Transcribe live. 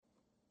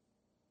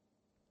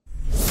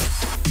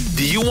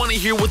Do you want to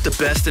hear what the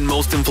best and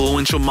most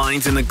influential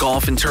minds in the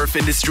golf and turf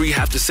industry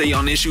have to say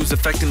on issues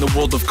affecting the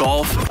world of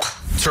golf,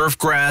 turf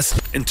grass,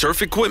 and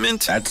turf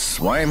equipment? That's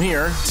why I'm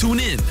here. Tune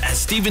in as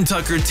Stephen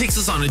Tucker takes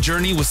us on a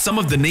journey with some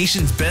of the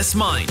nation's best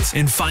minds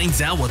and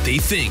finds out what they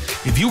think.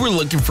 If you were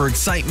looking for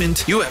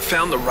excitement, you have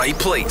found the right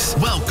place.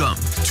 Welcome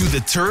to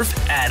the Turf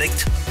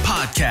Addict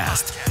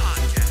Podcast.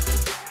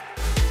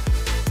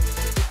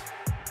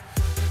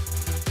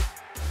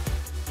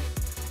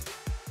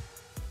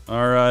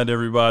 All right,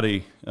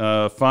 everybody.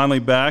 Finally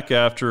back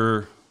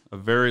after a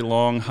very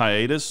long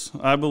hiatus,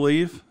 I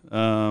believe,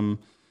 and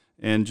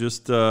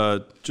just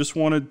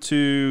wanted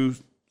to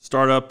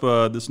start up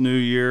this new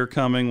year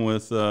coming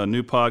with a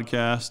new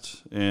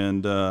podcast,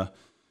 and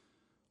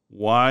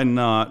why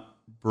not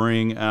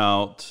bring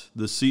out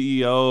the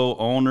CEO,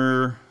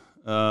 owner,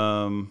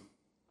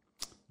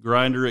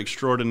 grinder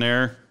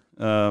extraordinaire,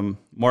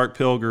 Mark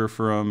Pilger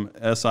from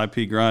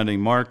SIP Grinding.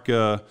 Mark,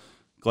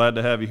 glad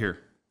to have you here.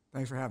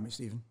 Thanks for having me,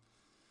 Stephen.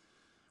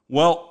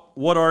 Well,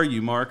 what are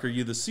you, Mark? Are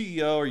you the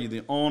CEO? Are you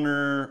the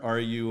owner? Are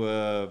you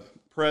a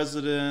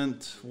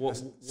president? What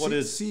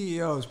is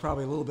CEO is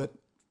probably a little bit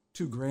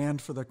too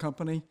grand for the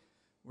company.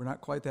 We're not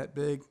quite that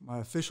big. My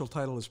official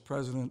title is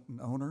president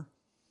and owner.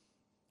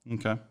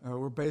 Okay.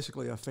 We're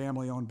basically a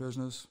family-owned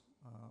business.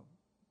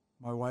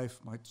 My wife,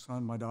 my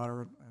son, my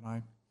daughter, and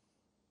I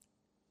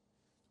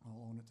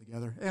all own it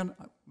together. And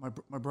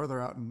my brother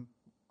out in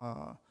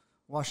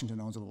Washington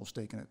owns a little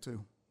stake in it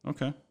too.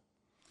 Okay.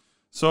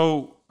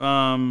 So,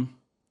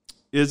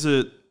 is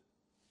it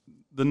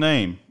the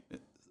name?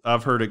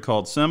 I've heard it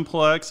called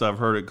Simplex. I've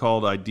heard it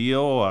called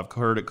Ideal. I've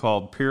heard it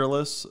called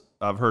Peerless.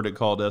 I've heard it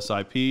called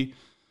SIP.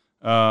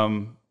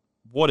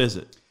 What is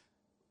it?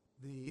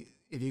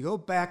 If you go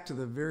back to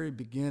the very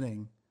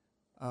beginning,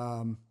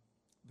 the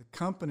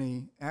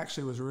company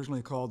actually was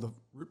originally called the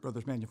Root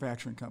Brothers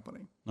Manufacturing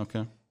Company.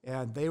 Okay.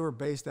 And they were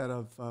based out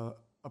of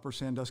Upper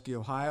Sandusky,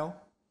 Ohio.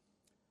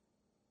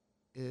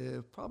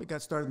 It probably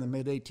got started in the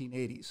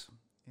mid-1880s.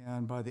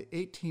 And by the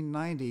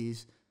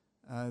 1890s,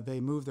 they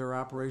moved their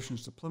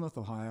operations to Plymouth,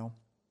 Ohio.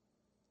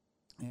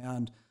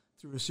 And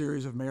through a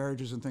series of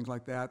marriages and things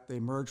like that, they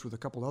merged with a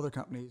couple other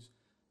companies,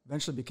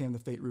 eventually became the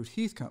Fate Root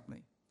Heath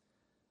Company.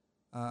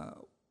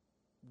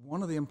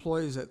 One of the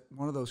employees at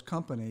one of those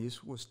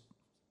companies was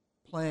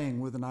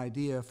playing with an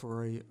idea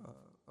for a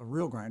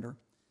reel grinder,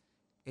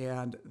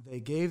 and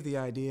they gave the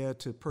idea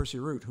to Percy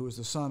Root, who was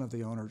the son of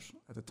the owners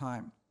at the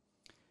time.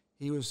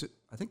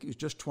 I think he was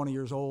just 20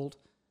 years old.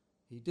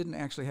 He didn't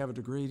actually have a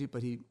degree,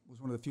 but he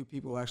was one of the few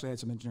people who actually had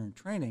some engineering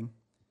training.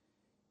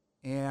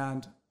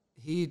 And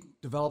he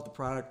developed the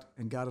product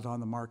and got it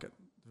on the market,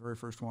 the very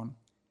first one,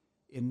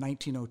 in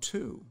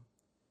 1902.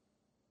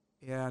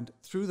 And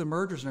through the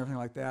mergers and everything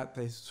like that,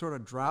 they sort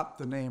of dropped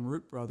the name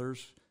Root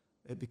Brothers.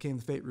 It became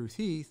the Fate Root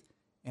Heath,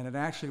 and it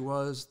actually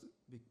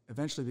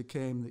eventually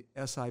became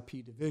the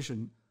SIP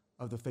division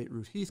of the Fate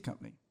Root Heath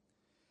Company.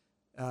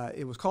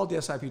 It was called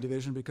the SIP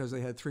division because they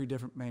had three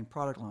different main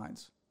product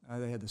lines.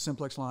 They had the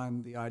Simplex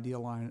line, the Ideal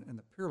line, and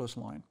the Peerless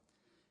line.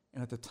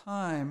 And at the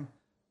time,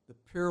 the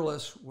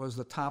Peerless was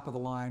the top of the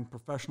line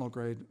professional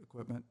grade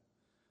equipment.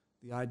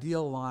 The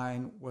Ideal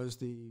line was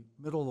the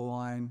middle of the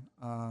line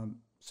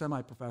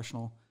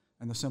semi-professional,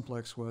 and the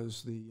Simplex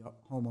was the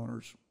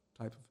homeowners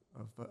type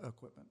of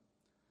equipment.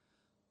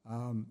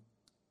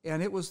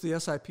 And it was the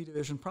SIP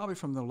division probably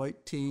from the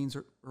late teens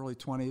or early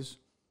 20s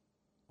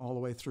all the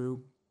way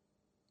through.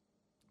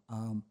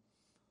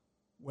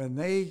 When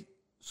they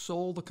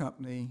sold the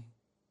company,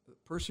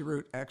 Percy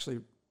Root actually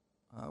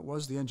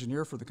was the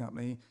engineer for the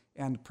company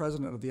and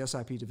president of the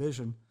SIP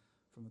division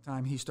from the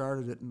time he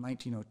started it in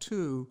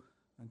 1902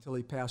 until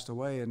he passed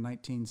away in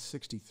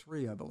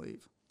 1963, I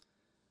believe.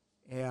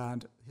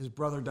 And his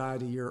brother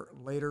died a year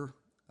later.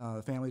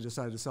 The family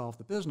decided to sell off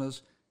the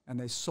business, and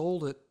they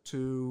sold it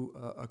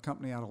to a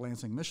company out of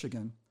Lansing,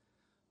 Michigan,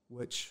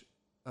 which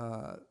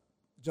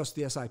just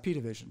the SIP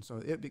division. So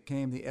it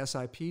became the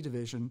SIP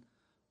division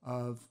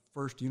of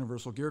first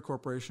Universal Gear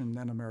Corporation,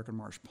 then American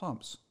Marsh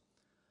Pumps.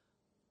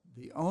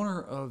 The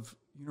owner of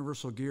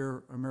Universal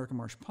Gear, American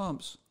Marsh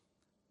Pumps,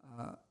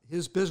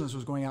 his business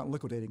was going out and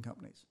liquidating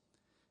companies.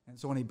 And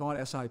so when he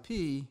bought SIP,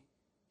 he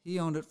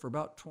owned it for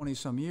about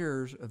 20-some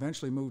years,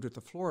 eventually moved it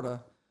to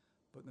Florida,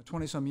 but in the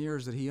 20-some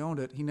years that he owned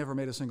it, he never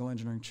made a single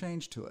engineering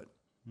change to it.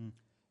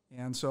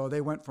 And so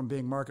they went from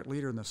being market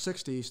leader in the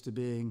 60s to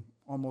being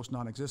almost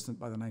non-existent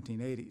by the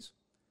 1980s.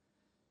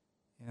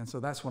 And so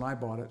that's when I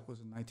bought it, was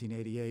in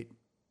 1988.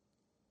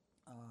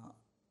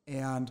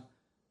 And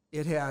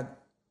it had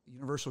the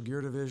Universal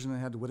Gear division, it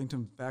had the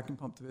Whittington Vacuum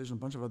Pump division, a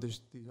bunch of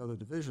these other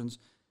divisions,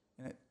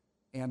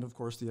 and of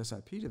course the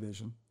SIP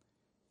division.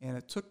 And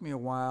it took me a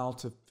while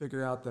to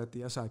figure out that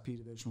the SIP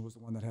division was the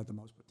one that had the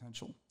most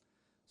potential.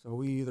 So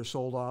we either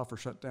sold off or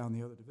shut down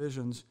the other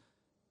divisions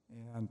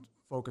and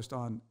focused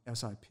on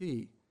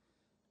SIP.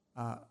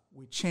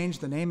 We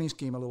changed the naming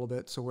scheme a little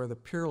bit, so where the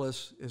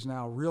Peerless is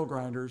now reel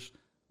grinders,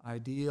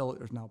 Ideal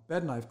is now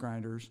bed knife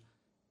grinders,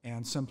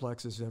 and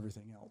Simplex is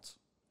everything else.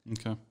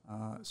 Okay.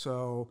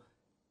 So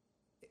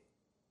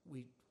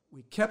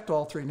we kept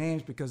all three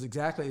names because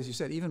exactly as you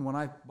said, even when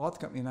I bought the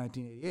company in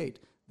 1988,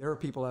 there were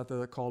people out there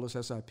that called us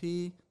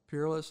SIP,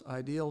 Peerless,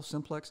 Ideal,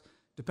 Simplex.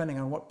 Depending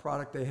on what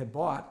product they had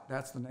bought,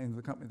 that's the name of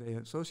the company they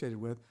had associated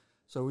with.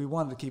 So we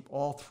wanted to keep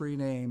all three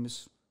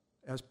names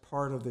as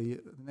part of the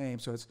name.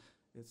 So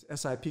it's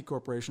SIP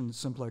Corporation,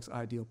 Simplex,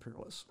 Ideal,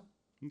 Peerless.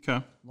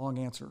 Okay. Long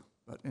answer,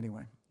 but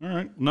anyway. All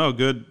right. No,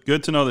 good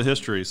to know the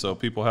history so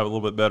people have a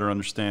little bit better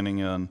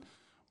understanding on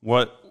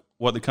what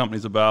the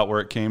company's about,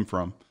 where it came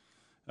from.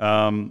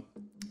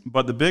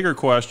 But the bigger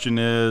question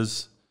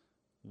is,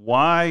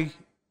 why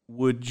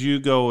would you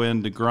go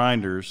into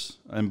grinders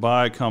and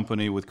buy a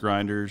company with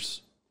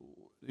grinders?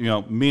 You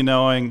know, me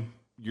knowing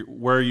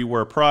where you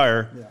were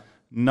prior,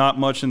 not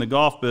much in the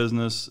golf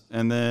business,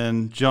 and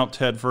then jumped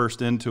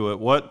headfirst into it.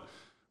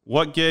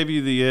 What gave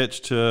you the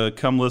itch to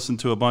come listen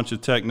to a bunch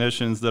of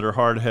technicians that are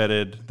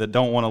hard-headed, that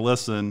don't want to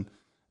listen,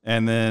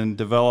 and then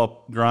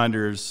develop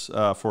grinders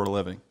for a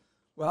living?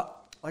 Well,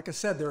 like I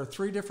said, there are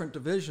three different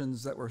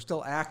divisions that were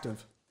still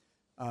active.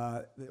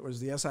 It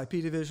was the SIP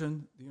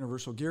division, the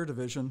Universal Gear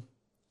division,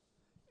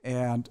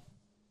 and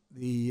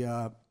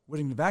the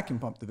Whittington Vacuum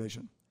Pump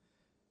division.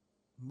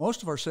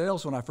 Most of our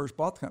sales when I first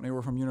bought the company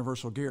were from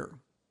Universal Gear.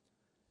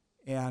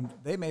 And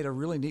they made a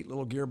really neat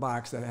little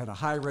gearbox that had a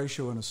high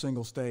ratio and a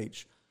single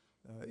stage.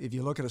 If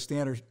you look at a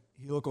standard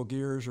helical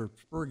gears or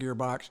spur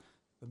gearbox,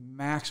 the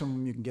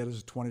maximum you can get is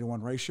a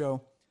 20-to-1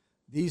 ratio.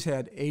 These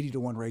had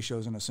 80-to-1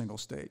 ratios in a single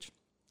stage.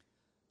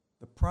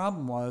 The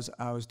problem was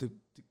I was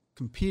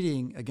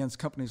competing against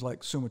companies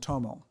like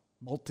Sumitomo,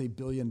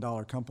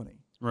 multi-billion-dollar company.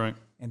 Right.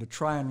 And to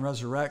try and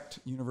resurrect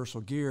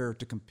Universal Gear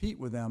to compete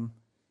with them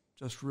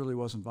just really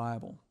wasn't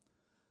viable.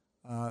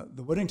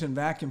 The Whittington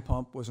vacuum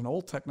pump was an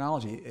old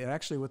technology. It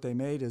actually, what they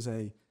made is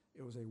it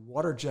was a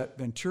water jet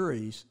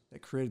Venturis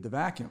that created the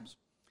vacuums.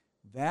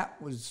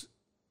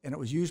 And it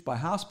was used by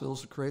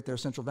hospitals to create their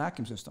central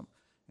vacuum system.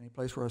 Any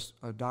place where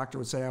a doctor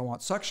would say, I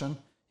want suction,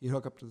 he'd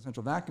hook up to the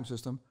central vacuum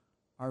system,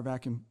 our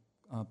vacuum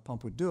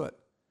pump would do it.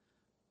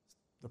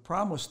 The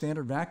problem with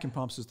standard vacuum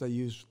pumps is they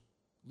use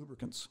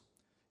lubricants.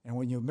 And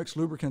when you mix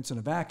lubricants in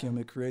a vacuum,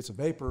 it creates a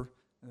vapor,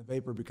 and the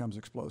vapor becomes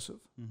explosive.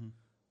 Mm-hmm.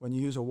 When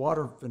you use a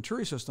water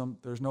Venturi system,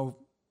 there's no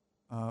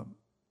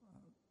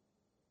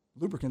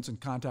lubricants in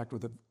contact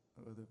with the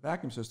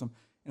vacuum system,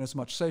 and it's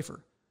much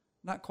safer.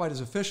 Not quite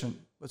as efficient,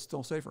 but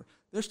still safer.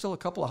 There's still a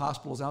couple of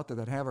hospitals out there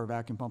that have our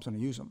vacuum pumps and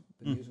use them.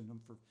 Been using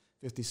them for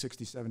 50,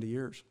 60, 70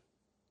 years.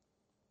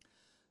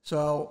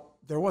 So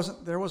there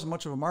wasn't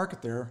much of a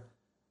market there.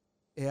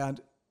 And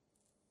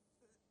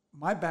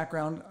my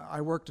background,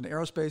 I worked in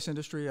aerospace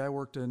industry, I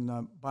worked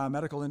in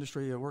biomedical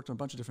industry, I worked in a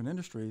bunch of different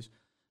industries.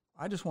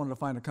 I just wanted to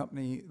find a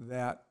company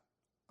that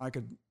I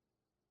could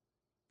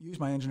use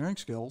my engineering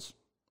skills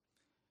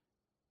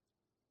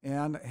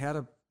and had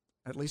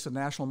at least a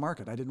national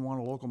market. I didn't want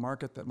a local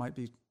market that might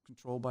be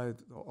controlled by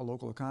a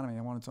local economy.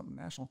 I wanted something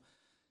national.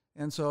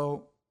 And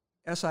so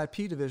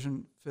SIP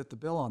division fit the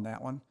bill on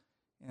that one.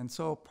 And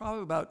so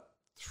probably about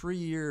 3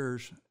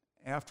 years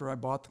after I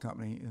bought the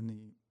company in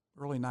the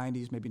early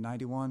 90s, maybe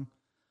 91,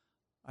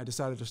 I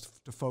decided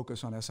just to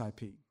focus on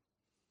SIP.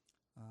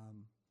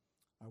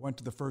 I went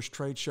to the first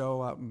trade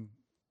show out in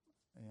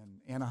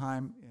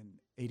Anaheim in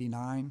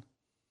 89,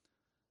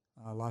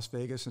 Las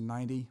Vegas in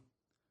 90.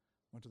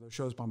 Went to those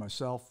shows by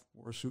myself,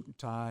 wore a suit and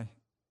tie.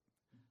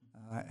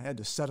 I had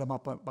to set them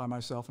up by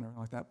myself and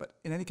everything like that. But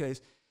in any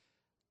case,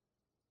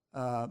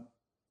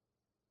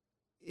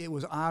 it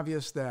was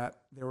obvious that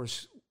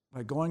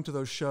by going to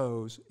those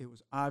shows, it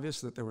was obvious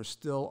that there was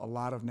still a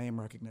lot of name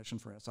recognition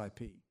for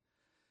SIP.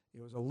 It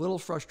was a little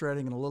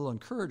frustrating and a little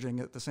encouraging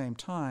at the same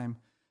time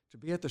to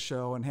be at the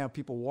show and have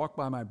people walk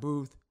by my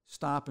booth,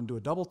 stop and do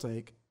a double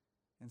take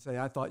and say,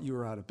 I thought you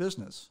were out of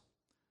business.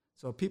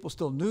 So people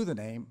still knew the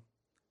name,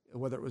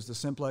 whether it was the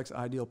Simplex,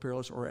 Ideal,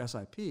 Peerless, or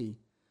SIP.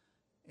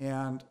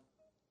 And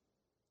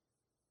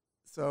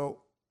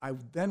so I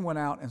then went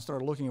out and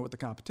started looking at what the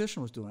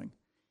competition was doing.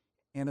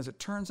 And as it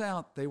turns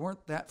out, they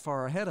weren't that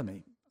far ahead of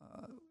me.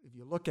 If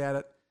you look at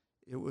it,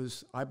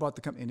 I bought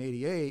the company in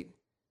 88.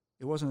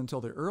 It wasn't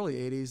until the early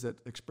 80s that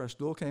Express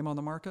Dual came on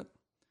the market.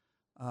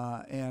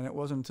 And it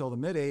wasn't until the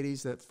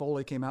mid-80s that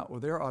Foley came out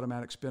with their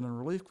automatic spin and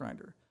relief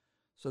grinder.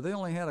 So they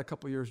only had a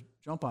couple years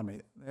jump on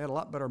me. They had a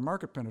lot better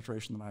market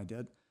penetration than I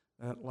did.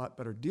 They had a lot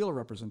better dealer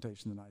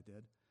representation than I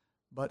did.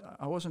 But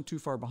I wasn't too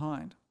far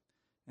behind.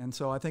 And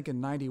so I think in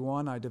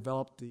 91 I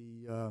developed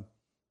the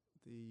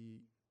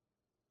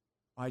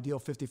Ideal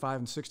 55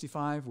 and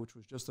 65, which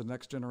was just the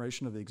next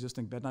generation of the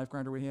existing bed knife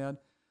grinder we had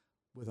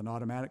with an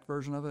automatic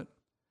version of it.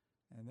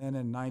 And then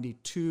in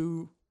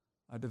 92,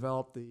 I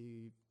developed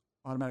the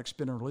automatic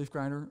spin and relief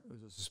grinder. It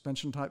was a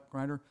suspension type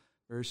grinder,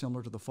 very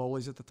similar to the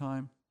Foley's at the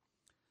time.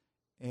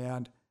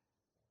 And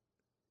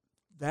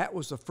that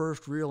was the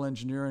first real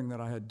engineering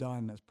that I had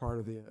done as part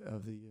of the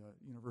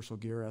Universal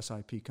Gear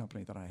SIP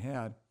company that I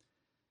had.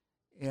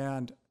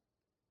 And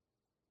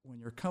when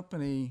your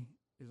company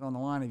is on the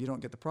line and you don't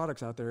get the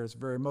products out there, it's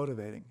very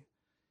motivating.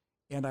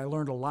 And I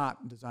learned a lot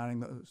in designing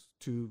those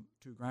two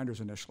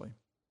grinders initially.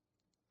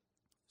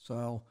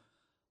 So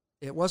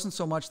it wasn't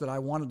so much that I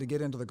wanted to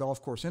get into the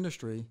golf course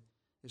industry.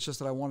 It's just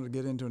that I wanted to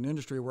get into an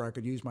industry where I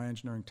could use my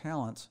engineering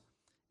talents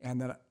and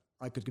that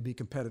I could be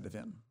competitive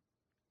in.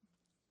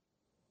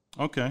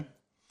 Okay.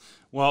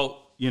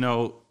 Well,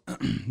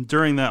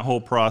 during that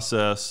whole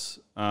process,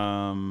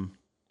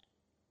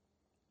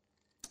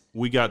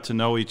 we got to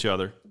know each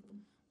other.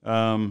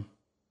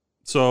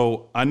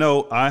 So I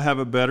know I have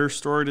a better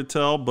story to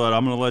tell, but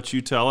I'm going to let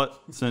you tell it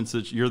since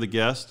you're the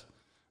guest.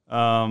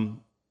 How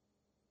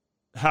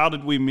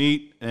did we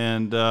meet,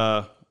 and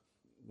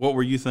what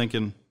were you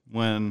thinking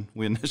when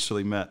we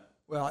initially met?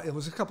 Well, it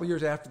was a couple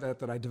years after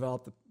that I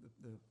developed the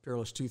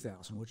Peerless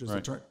 2000, which is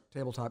right. the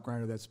tabletop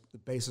grinder that's the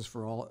basis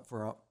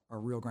for our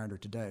reel grinder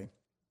today.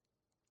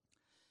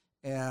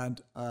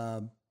 And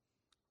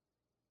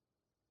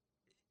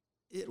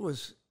it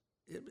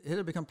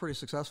had become pretty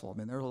successful. I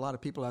mean, there were a lot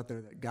of people out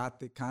there that got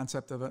the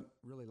concept of it,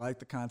 really liked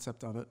the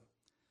concept of it.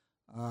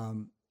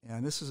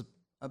 And this is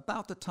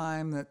about the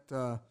time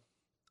that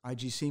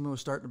IG SEMA was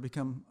starting to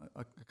become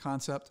a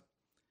concept.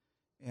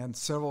 And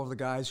several of the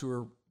guys who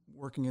were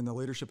working in the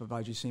leadership of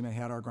IG SEMA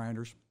had our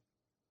grinders.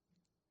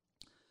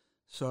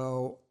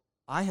 So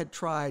I had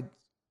tried,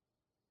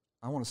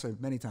 I want to say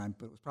many times,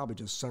 but it was probably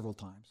just several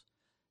times,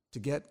 to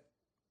get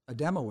a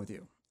demo with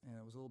you. And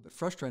it was a little bit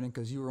frustrating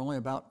because you were only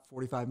about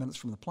 45 minutes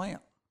from the plant.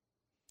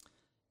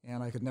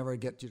 And I could never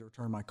get you to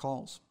return my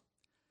calls.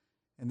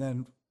 And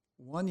then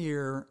one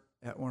year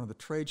at one of the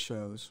trade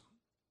shows,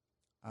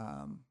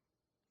 the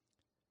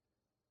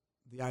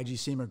IG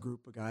SEMA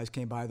group of guys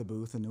came by the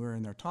booth and we were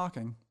in there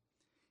talking.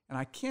 And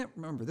I can't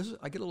remember,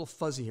 I get a little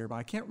fuzzy here, but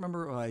I can't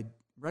remember if I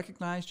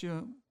recognized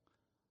you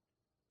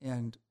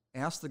and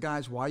asked the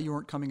guys why you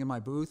weren't coming in my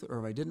booth, or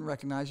if I didn't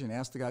recognize you and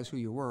asked the guys who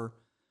you were.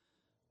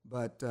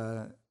 But,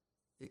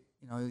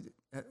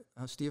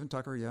 Stephen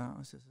Tucker, yeah.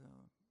 I says,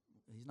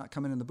 he's not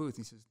coming in the booth.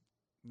 He says,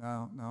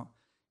 no.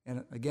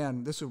 And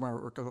again, this is where my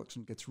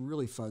recollection gets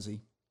really fuzzy.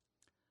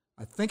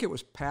 I think it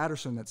was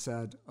Patterson that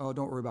said, oh,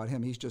 don't worry about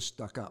him. He's just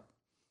stuck up.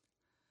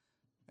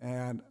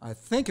 And I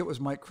think it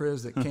was Mike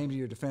Kriz that came to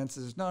your defense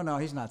and says, no,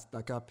 he's not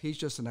stuck up. He's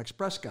just an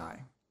express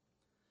guy.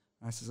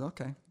 And I says,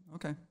 okay,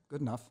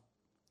 good enough.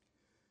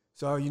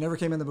 So you never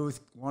came in the booth,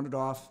 wandered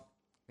off.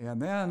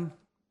 And then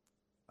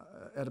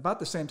at about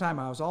the same time,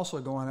 I was also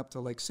going up to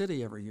Lake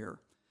City every year,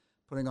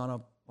 putting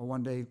on a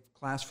one-day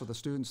class for the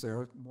students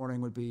there. Morning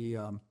would be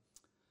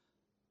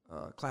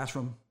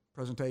classroom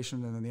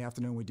presentation, and in the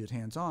afternoon we did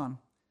hands-on.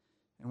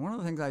 And one of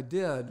the things I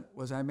did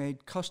was I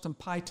made custom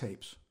pie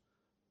tapes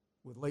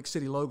with Lake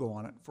City logo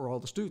on it for all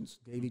the students,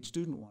 gave each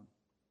student one.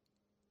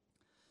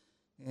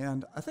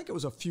 And I think it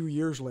was a few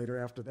years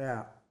later after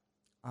that,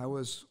 I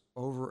was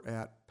over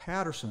at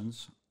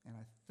Patterson's, and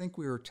I think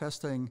we were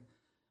testing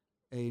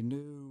a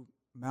new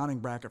mounting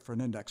bracket for an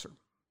indexer.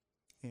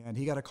 And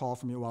he got a call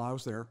from you while I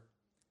was there.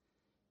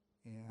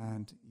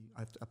 And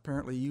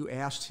apparently you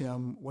asked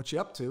him, what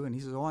you up to? And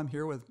he says, I'm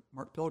here with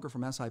Mark Pilger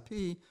from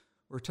SIP.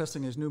 We're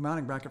testing his new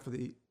mounting bracket for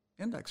the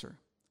indexer.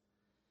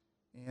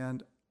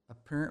 And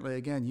apparently,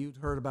 again, you'd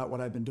heard about what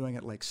I've been doing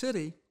at Lake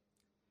City,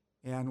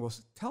 and will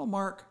tell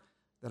Mark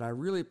that I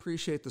really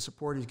appreciate the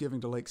support he's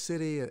giving to Lake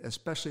City,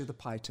 especially the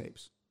pie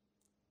tapes.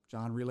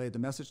 John relayed the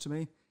message to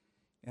me,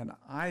 and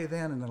I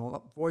then, in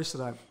a voice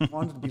that I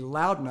wanted to be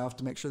loud enough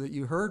to make sure that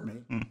you heard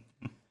me,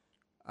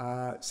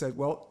 said,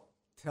 well,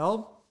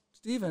 tell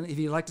Stephen if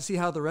you'd like to see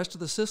how the rest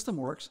of the system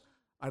works,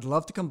 I'd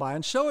love to come by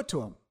and show it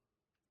to him.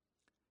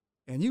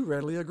 And you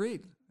readily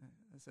agreed.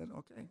 I said,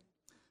 okay.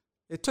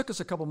 It took us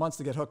a couple months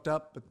to get hooked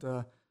up,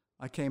 but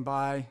I came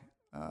by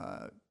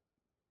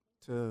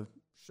to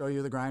show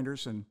you the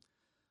grinders. And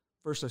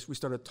first we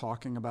started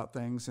talking about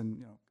things,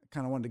 and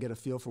kind of wanted to get a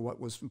feel for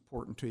what was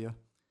important to you.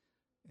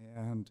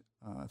 And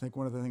I think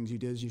one of the things you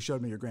did is you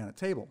showed me your granite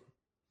table.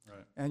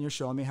 Right. And you're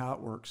showing me how it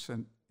works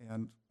and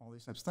all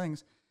these types of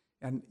things.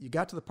 And you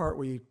got to the part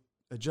where you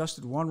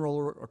adjusted one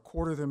roller a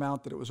quarter of the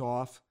amount that it was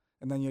off,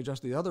 and then you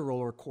adjusted the other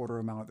roller a quarter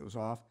amount that was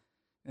off.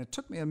 And it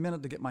took me a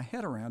minute to get my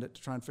head around it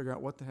to try and figure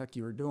out what the heck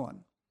you were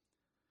doing.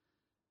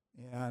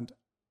 And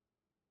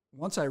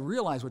once I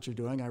realized what you're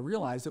doing, I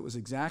realized it was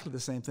exactly the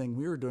same thing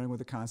we were doing with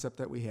the concept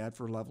that we had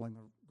for leveling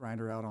the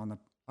grinder out on the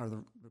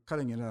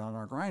cutting unit on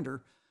our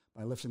grinder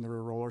by lifting the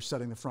rear roller,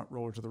 setting the front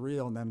roller to the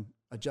reel, and then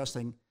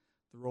adjusting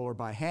the roller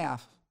by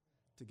half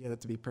to get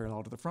it to be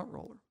parallel to the front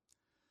roller.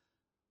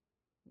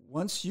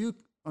 Once you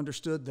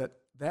understood that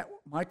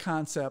my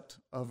concept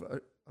of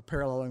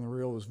paralleling the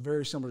reel was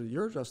very similar to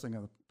your adjusting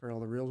of the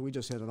parallel reels, we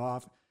just hit it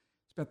off.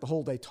 Spent the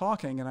whole day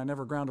talking, and I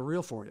never ground a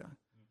reel for you.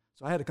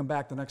 So I had to come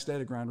back the next day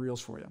to grind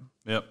reels for you.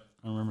 Yep,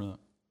 I remember that.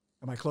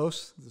 Am I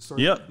close?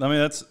 Yep, I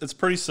mean it's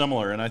pretty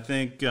similar, and I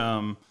think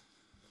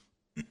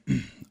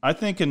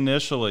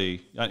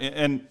initially,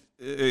 and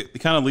it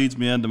kind of leads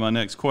me into my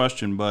next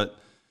question, but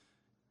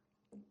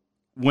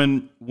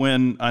when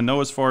I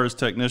know as far as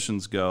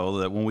technicians go,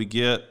 that when we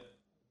get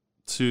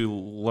to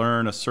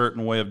learn a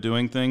certain way of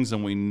doing things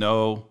and we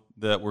know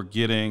that we're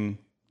getting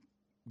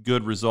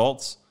good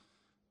results,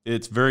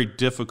 it's very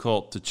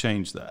difficult to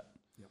change that.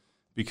 Yep.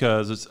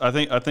 because I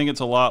think it's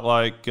a lot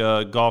like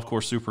golf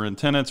course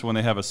superintendents when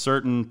they have a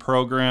certain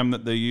program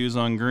that they use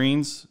on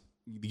greens.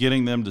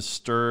 Getting them to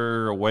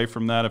stir away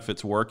from that if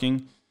it's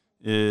working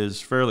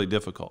is fairly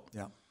difficult.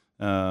 Yeah.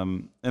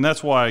 And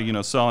that's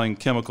why, selling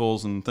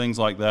chemicals and things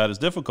like that is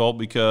difficult,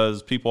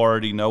 because people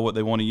already know what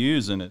they want to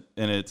use in it.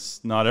 And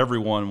it's not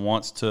everyone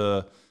wants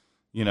to,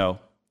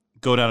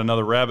 go down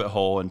another rabbit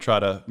hole and try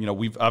to,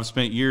 I've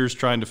spent years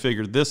trying to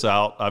figure this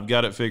out. I've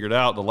got it figured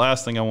out. The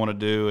last thing I want to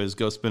do is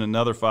go spend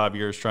another 5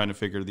 years trying to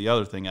figure the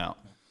other thing out.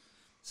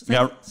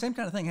 Same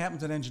kind of thing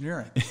happens in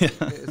engineering.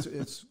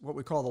 It's what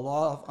we call the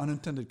law of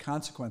unintended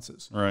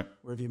consequences. Right.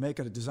 Where if you make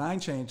a design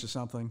change to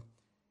something,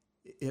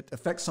 it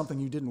affects something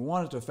you didn't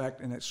want it to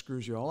affect, and it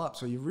screws you all up.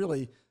 So you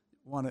really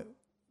want to,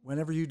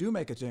 whenever you do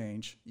make a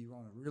change, you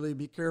want to really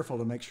be careful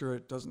to make sure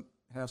it doesn't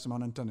have some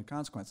unintended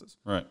consequences.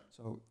 Right.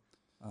 So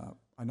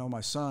I know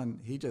my son,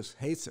 he just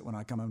hates it when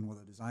I come in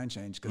with a design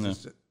change,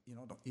 because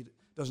he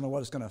doesn't know what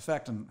it's going to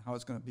affect and how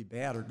it's going to be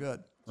bad or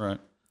good. Right.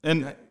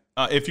 And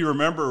if you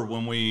remember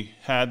when we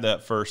had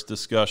that first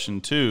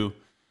discussion too,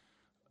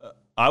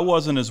 I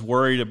wasn't as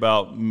worried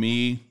about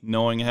me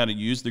knowing how to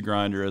use the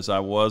grinder as I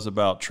was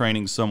about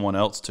training someone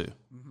else to.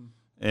 Mm-hmm.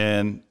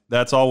 And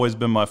that's always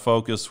been my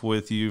focus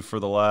with you for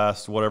the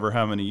last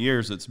how many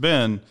years it's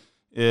been,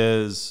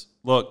 is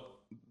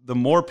look, the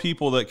more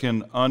people that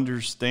can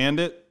understand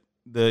it,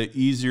 the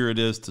easier it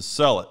is to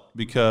sell it,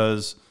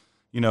 because,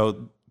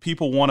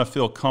 people want to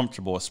feel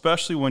comfortable,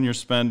 especially when you're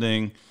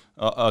spending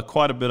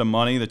quite a bit of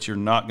money that you're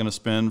not going to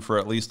spend for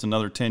at least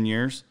another 10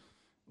 years.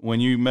 When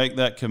you make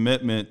that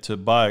commitment to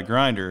buy a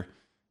grinder,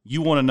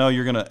 you want to know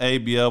you're going to,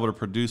 be able to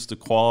produce the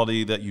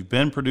quality that you've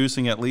been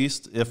producing, at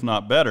least, if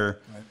not better.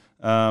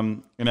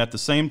 Right. And at the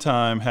same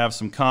time, have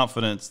some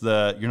confidence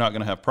that you're not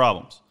going to have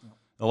problems. Yeah.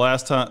 The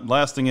last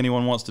thing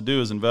anyone wants to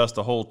do is invest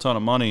a whole ton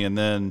of money and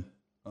then,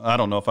 I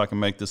don't know if I can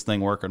make this thing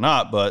work or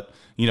not, but,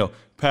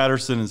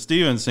 Patterson and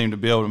Stevens seem to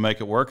be able to make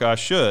it work. I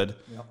should.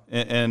 Yep.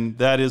 And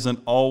that isn't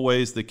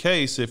always the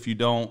case if you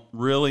don't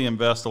really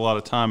invest a lot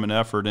of time and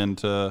effort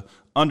into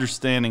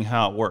understanding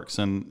how it works,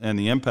 and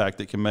the impact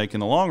it can make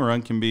in the long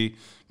run can be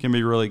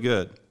really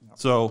good. Yep.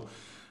 So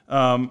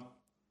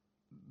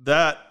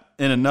that,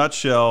 in a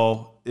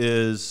nutshell,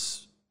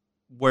 is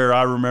where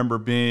I remember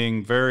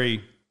being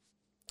very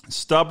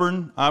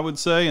stubborn, I would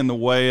say, in the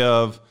way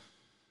of,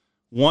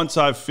 once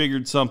I've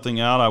figured something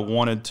out, I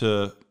wanted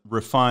to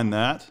refine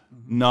that,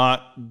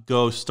 not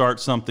go start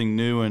something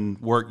new and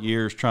work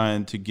years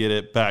trying to get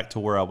it back to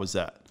where I was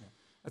at.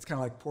 That's kind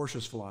of like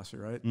Porsche's philosophy,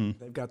 right? Mm.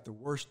 They've got the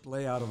worst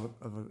layout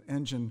of an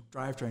engine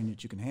drivetrain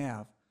that you can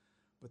have,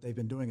 but they've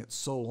been doing it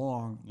so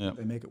long, yep,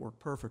 they make it work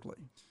perfectly.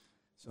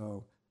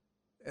 So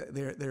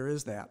there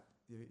is that.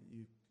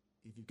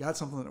 If you've got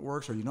something that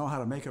works, or you know how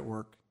to make it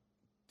work,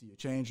 do you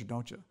change or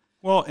don't you?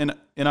 Well,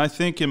 and I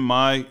think in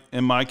my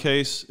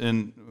case,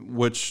 in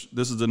which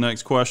this is the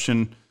next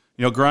question,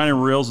 grinding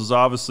reels is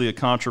obviously a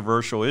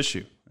controversial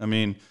issue. I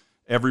mean,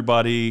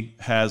 everybody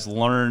has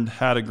learned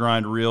how to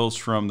grind reels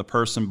from the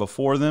person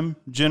before them,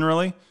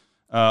 generally,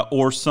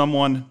 or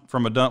someone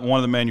from one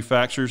of the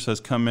manufacturers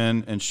has come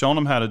in and shown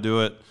them how to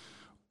do it,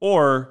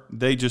 or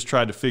they just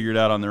tried to figure it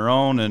out on their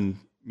own and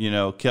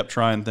kept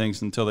trying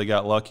things until they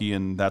got lucky,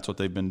 and that's what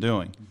they've been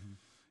doing.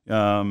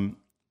 Mm-hmm.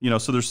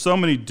 So there's so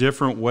many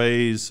different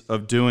ways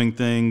of doing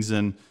things.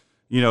 And,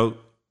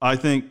 I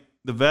think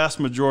the vast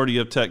majority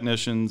of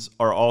technicians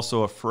are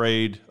also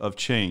afraid of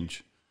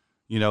change.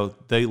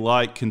 They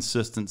like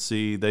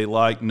consistency. They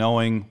like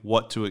knowing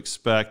what to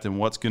expect and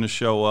what's going to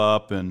show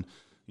up. And,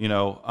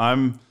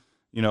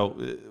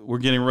 we're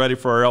getting ready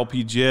for our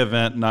LPGA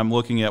event, and I'm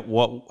looking at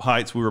what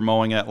heights we were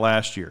mowing at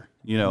last year.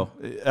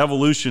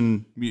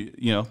 Evolution,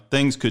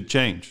 things could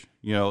change,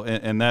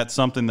 and that's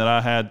something that I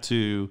had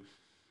to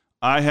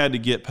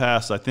get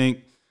past. I think,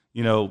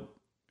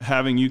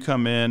 having you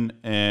come in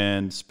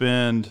and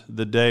spend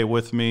the day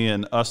with me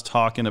and us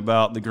talking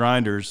about the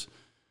grinders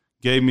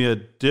gave me a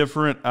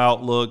different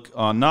outlook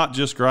on not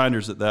just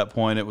grinders at that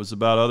point. It was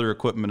about other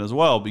equipment as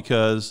well,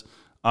 because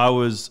I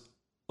was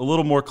a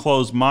little more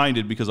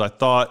closed-minded because I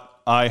thought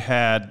I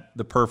had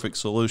the perfect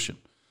solution.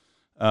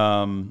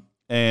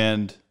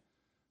 And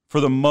for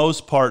the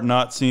most part,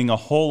 not seeing a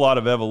whole lot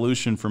of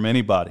evolution from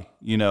anybody,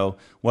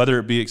 whether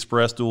it be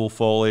Express Dual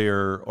Foley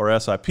or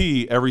SIP,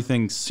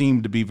 everything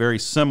seemed to be very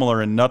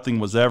similar and nothing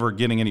was ever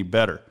getting any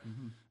better.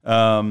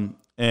 Mm-hmm.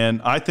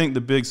 And I think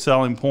the big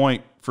selling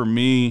point for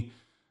me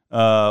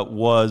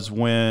was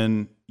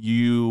when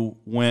you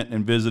went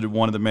and visited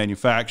one of the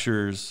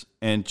manufacturers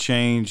and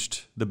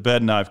changed the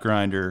bed knife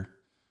grinder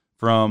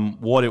from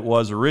what it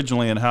was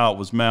originally and how it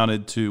was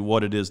mounted to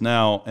what it is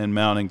now, and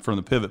mounting from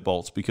the pivot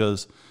bolts,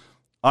 because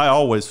I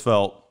always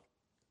felt,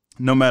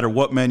 no matter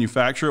what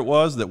manufacturer it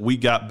was, that we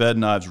got bed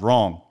knives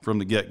wrong from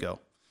the get-go,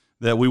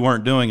 that we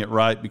weren't doing it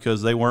right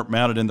because they weren't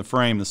mounted in the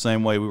frame the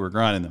same way we were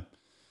grinding them.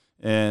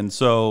 And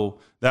so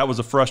that was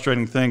a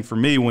frustrating thing for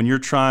me when you're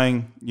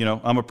trying,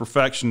 I'm a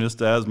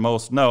perfectionist, as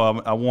most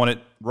know. I want it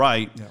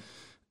right.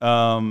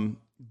 Yeah.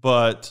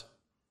 But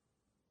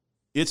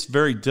it's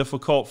very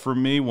difficult for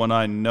me when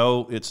I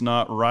know it's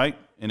not right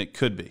and it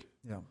could be.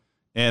 Yeah.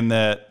 And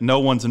that no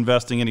one's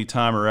investing any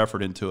time or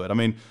effort into it. I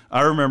mean,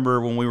 I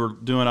remember when we were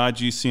doing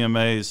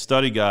IGCMA's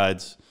study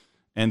guides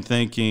and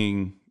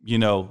thinking, you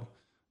know,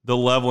 the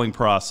leveling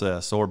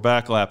process or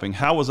backlapping,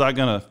 how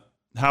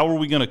are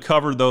we going to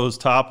cover those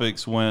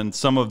topics when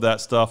some of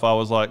that stuff I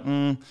was like,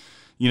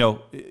 you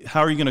know,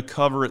 how are you going to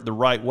cover it the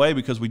right way?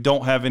 Because we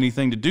don't have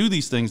anything to do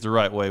these things the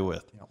right way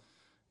with. Yep.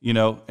 You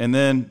know, and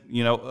then,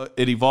 you know,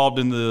 it evolved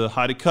into the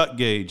height of cut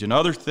gauge and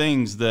other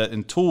things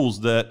and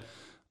tools that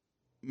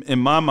in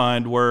my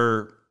mind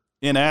were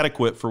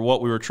inadequate for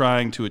what we were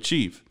trying to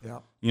achieve. Yeah.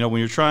 You know, when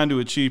you're trying to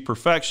achieve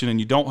perfection and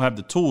you don't have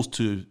the tools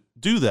to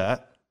do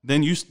that,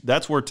 then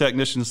that's where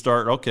technicians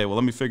start, okay, well,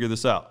 let me figure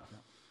this out.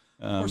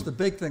 Of course, the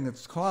big thing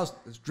that's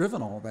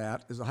driven all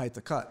that is the height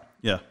of cut.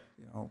 Yeah.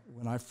 You know,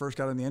 when I first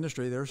got in the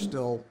industry, there's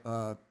still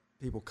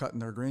people cutting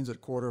their greens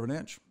at 1/4 of an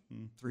inch,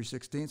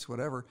 3/16,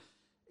 whatever.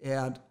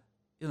 And,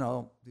 you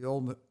know, the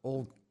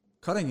old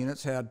cutting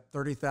units had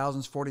 30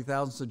 thousandths, 40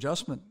 thousandths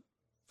adjustment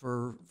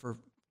for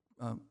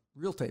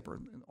reel taper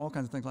and all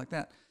kinds of things like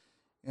that.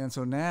 And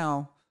so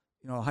now,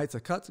 you know, heights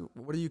of cuts,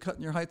 what are you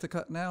cutting your height of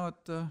cut now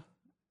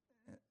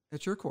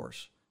at your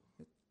course?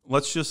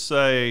 Let's just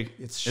say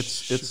it's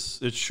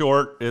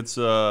short. It's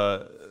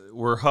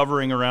we're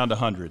hovering around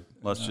 100.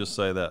 Let's just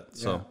say that.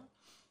 Yeah. So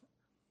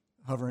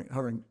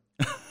hovering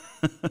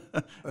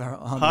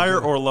higher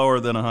or lower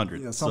than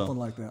 100. Yeah, something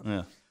like that.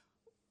 Yeah.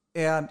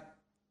 And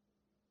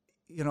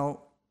you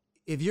know,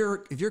 if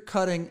you're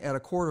cutting at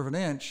 1/4 of an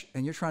inch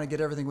and you're trying to get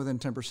everything within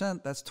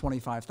 10%, that's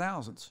 25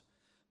 thousandths.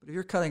 But if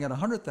you're cutting at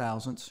 100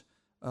 thousandths,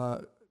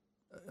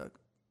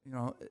 you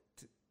know,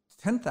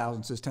 10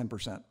 thousandths is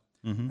 10%.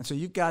 Mm-hmm. And so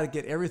you've got to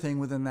get everything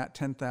within that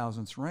 10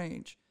 thousandths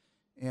range.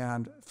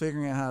 And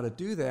figuring out how to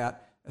do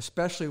that,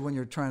 especially when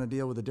you're trying to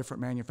deal with the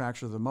different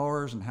manufacturers of the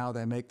mowers and how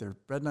they make their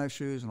bread knife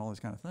shoes and all these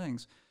kind of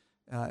things,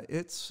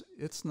 it's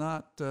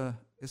not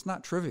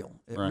trivial.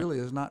 It right. really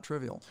is not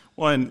trivial.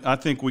 Well, and I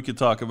think we could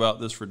talk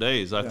about this for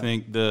days. I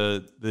think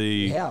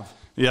we have.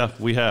 Yeah,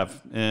 we have.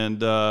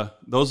 And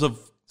those have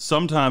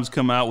sometimes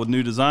come out with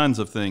new designs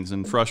of things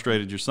and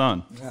frustrated your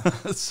son. Yeah.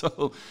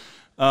 So,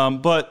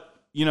 but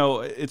you know,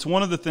 it's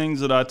one of the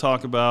things that I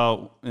talk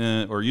about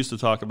or used to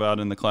talk about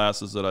in the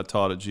classes that I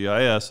taught at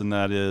GIS, and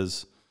that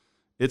is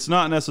it's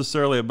not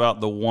necessarily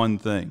about the one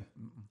thing.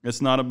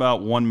 It's not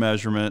about one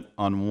measurement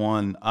on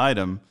one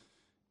item.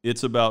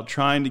 It's about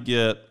trying to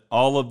get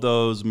all of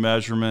those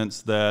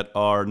measurements that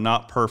are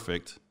not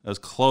perfect as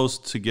close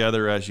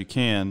together as you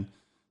can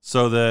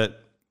so that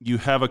you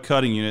have a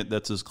cutting unit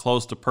that's as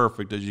close to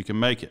perfect as you can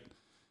make it.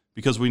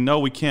 Because we know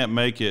we can't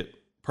make it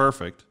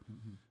perfect.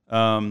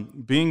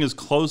 Being as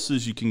close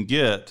as you can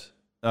get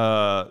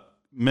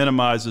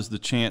minimizes the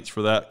chance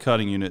for that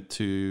cutting unit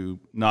to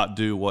not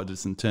do what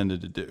it's intended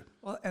to do.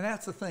 Well, and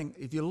that's the thing.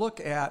 If you look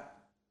at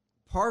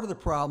part of the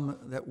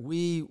problem that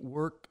we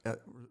work at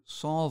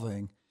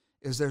solving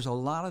is there's a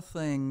lot of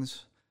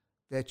things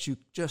that you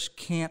just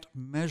can't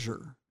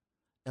measure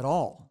at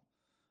all.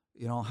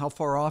 You know, how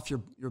far off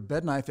your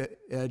bed knife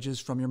edge is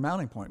from your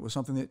mounting point was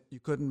something that you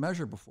couldn't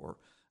measure before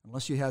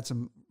unless you had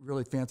some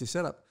really fancy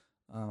setup.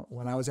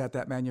 When I was at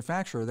that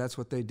manufacturer, that's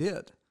what they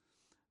did.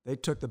 They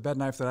took the bed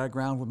knife that I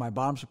ground with my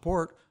bottom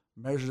support,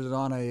 measured it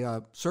on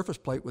a surface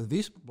plate with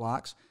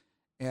V-blocks,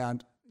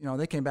 and you know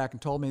they came back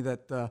and told me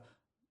that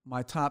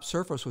my top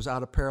surface was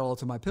out of parallel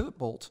to my pivot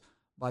bolts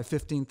by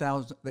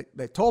 15,000.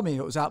 They told me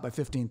it was out by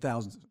 15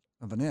 thousandths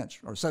of an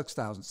inch, or 7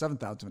 thousandths of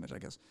an inch, I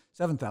guess,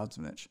 7 thousandths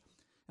of an inch.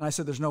 And I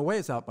said, there's no way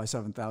it's out by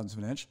 7 thousandths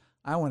of an inch.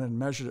 I went and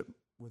measured it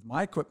with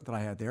my equipment that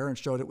I had there and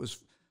showed it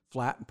was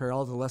flat and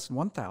parallel to less than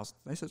 1 thousandth.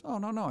 They said, oh,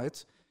 no,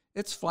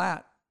 it's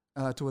flat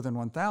to within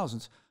 1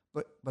 thousandths,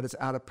 but it's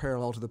out of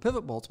parallel to the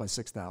pivot bolts by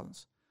 6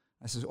 thousandths.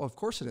 I said, oh, of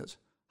course it is.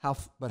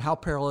 But how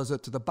parallel is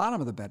it to the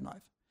bottom of the bed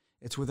knife?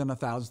 It's within 1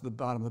 thousandth of the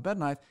bottom of the bed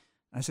knife.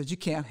 And I said, you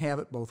can't have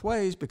it both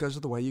ways because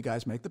of the way you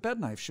guys make the bed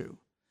knife shoe.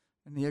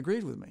 And he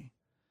agreed with me.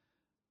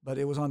 But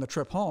it was on the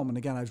trip home, and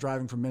again, I was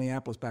driving from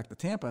Minneapolis back to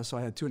Tampa, so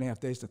I had 2.5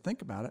 days to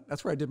think about it.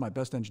 That's where I did my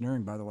best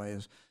engineering, by the way,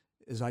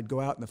 is I'd go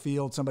out in the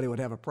field, somebody would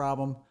have a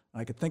problem,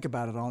 and I could think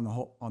about it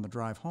on the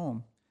drive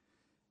home.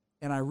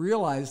 And I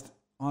realized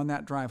on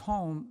that drive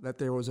home that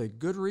there was a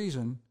good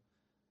reason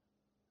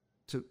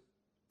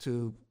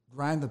to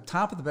grind the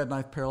top of the bed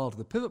knife parallel to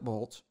the pivot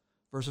bolts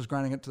versus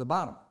grinding it to the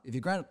bottom. If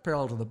you grind it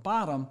parallel to the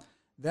bottom,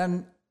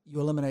 then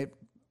you eliminate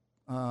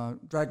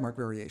drag mark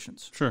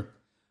variations. Sure.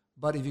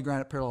 But if you grind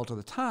it parallel to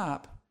the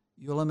top,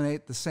 you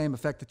eliminate the same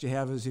effect that you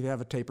have as if you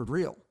have a tapered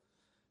reel.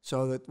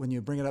 So that when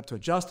you bring it up to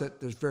adjust it,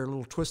 there's very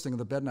little twisting of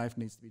the bed knife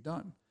needs to be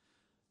done.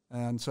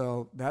 And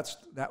so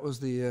that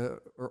was the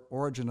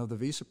origin of the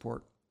V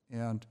support.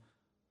 And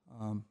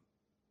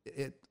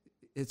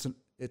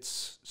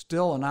it's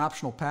still an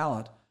optional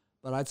pallet,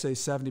 but I'd say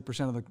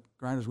 70% of the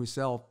grinders we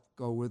sell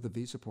go with the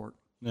V support.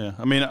 Yeah,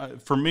 I mean,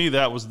 for me,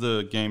 that was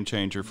the game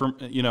changer.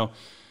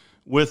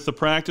 With the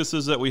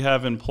practices that we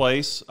have in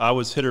place, I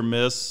was hit or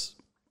miss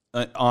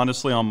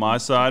honestly, on my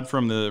side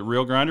from the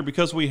reel grinder,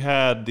 because we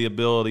had the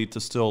ability to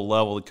still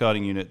level the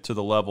cutting unit to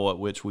the level at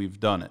which we've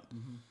done it.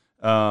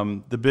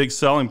 The big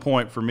selling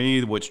point for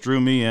me, which drew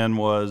me in,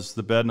 was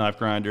the bed knife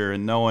grinder,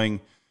 and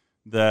knowing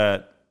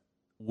that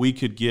we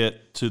could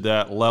get to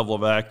that level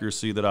of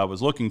accuracy that I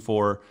was looking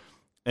for.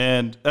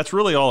 And that's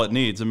really all it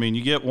needs. I mean,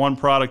 you get one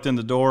product in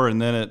the door,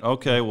 and then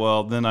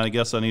then I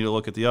guess I need to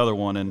look at the other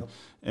one,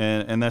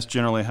 and that's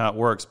generally how it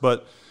works.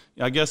 But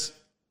I guess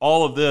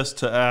all of this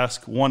to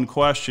ask one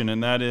question,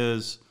 and that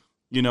is,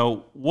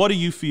 what do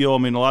you feel? I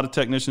mean, a lot of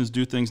technicians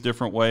do things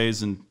different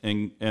ways, and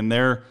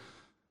they're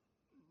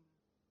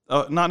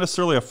not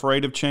necessarily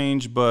afraid of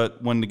change,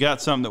 but when they got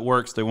something that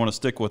works, they want to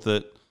stick with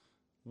it.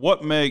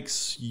 What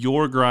makes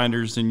your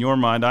grinders, in your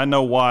mind, I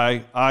know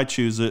why I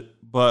choose it,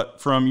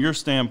 but from your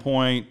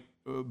standpoint,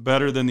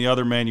 better than the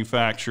other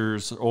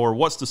manufacturers, or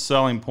what's the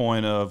selling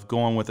point of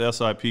going with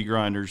SIP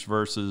grinders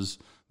versus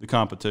the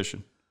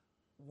competition?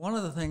 One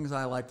of the things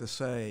I like to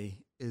say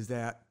is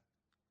that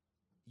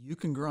you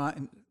can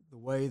grind the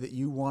way that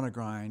you want to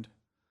grind,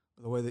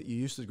 the way that you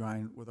used to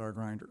grind with our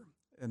grinder.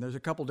 And there's a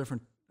couple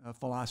different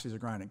philosophies of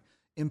grinding.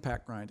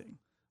 Impact grinding.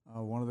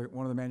 One of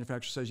the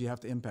manufacturers says you have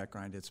to impact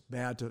grind. It's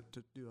bad to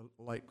do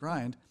a light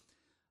grind.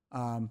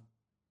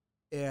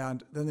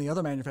 And then the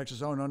other manufacturer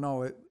says,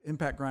 no,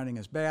 impact grinding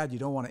is bad. You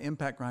don't want to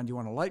impact grind. You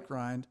want to light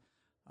grind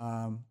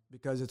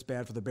because it's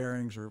bad for the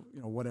bearings or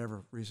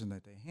whatever reason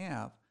that they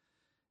have.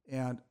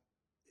 And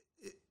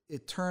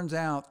it turns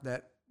out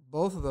that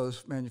both of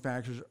those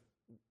manufacturers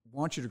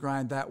want you to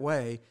grind that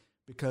way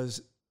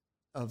because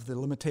of the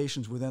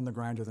limitations within the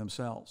grinder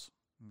themselves.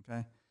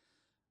 Okay,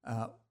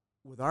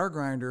 with our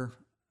grinder,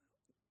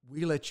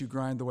 we let you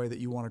grind the way that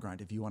you want to grind.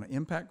 If you want to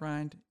impact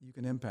grind, you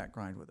can impact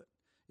grind with it.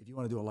 If you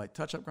want to do a light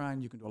touch-up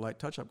grind, you can do a light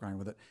touch-up grind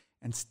with it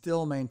and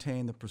still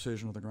maintain the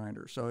precision of the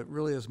grinder. So it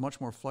really is much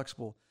more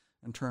flexible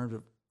in terms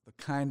of the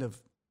kind of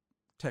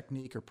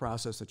technique or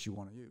process that you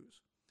want to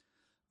use.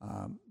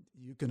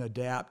 You can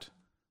adapt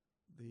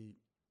the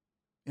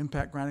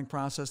impact grinding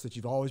process that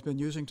you've always been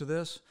using to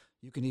this.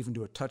 You can even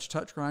do a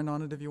touch grind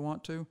on it if you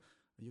want to.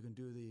 You can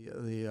do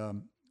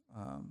the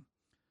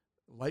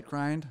light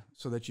grind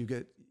so that you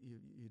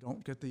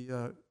don't get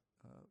the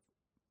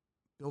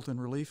built-in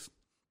relief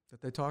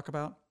that they talk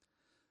about.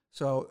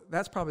 So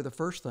that's probably the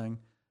first thing.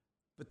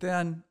 But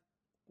then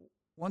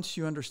once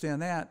you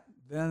understand that,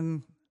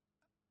 then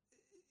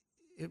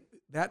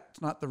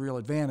that's not the real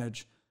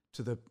advantage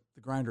to the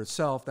grinder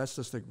itself. That's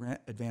just the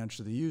advantage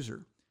to the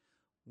user.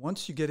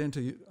 Once you get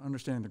into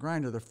understanding the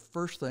grinder, the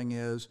first thing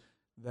is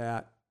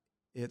that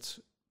it's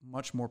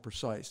much more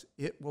precise.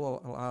 It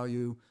will allow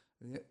you,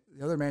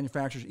 the other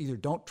manufacturers either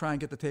don't try and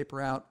get the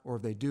taper out, or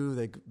if they do,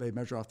 they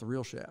measure off the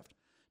reel shaft.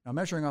 Now,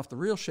 measuring off the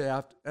reel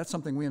shaft, that's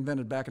something we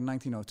invented back in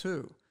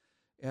 1902.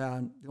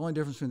 And the only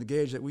difference between the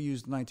gauge that we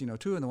used in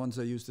 1902 and the ones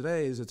they use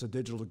today is it's a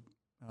digital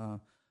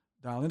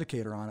dial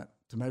indicator on it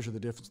to measure the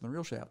difference in the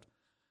reel shaft.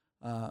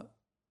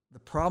 The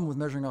problem with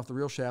measuring off the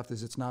reel shaft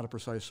is it's not a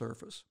precise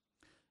surface.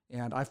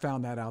 And I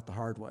found that out the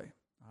hard way.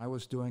 I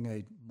was doing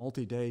a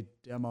multi-day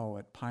demo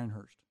at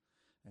Pinehurst,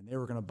 and they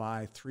were going to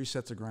buy 3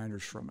 sets of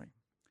grinders from me.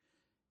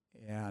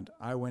 And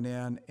I went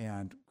in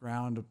and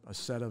ground a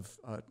set of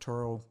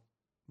Toro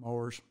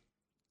mowers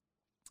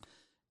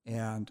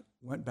and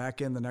went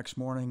back in the next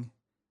morning,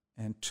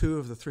 and 2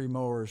 of the 3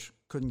 mowers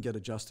couldn't get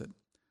adjusted.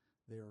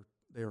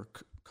 They were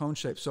cone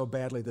shaped so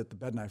badly that the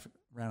bed knife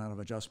ran out of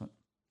adjustment.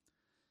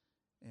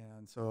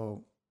 And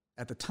so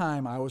at the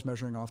time, I was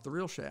measuring off the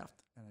reel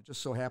shaft, and it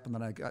just so happened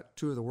that I got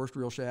 2 of the worst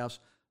reel shafts,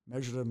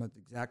 measured them at the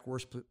exact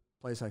worst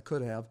place I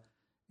could have,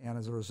 and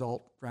as a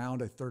result,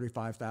 ground a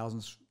 35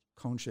 thousandths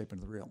cone shape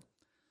into the reel.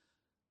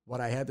 What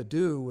I had to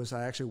do was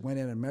I actually went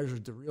in and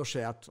measured the reel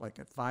shaft like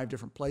at 5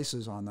 different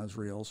places on those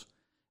reels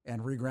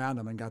and reground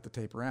them and got the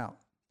taper out.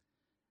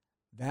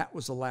 That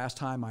was the last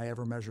time I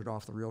ever measured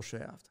off the reel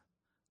shaft.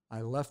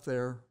 I left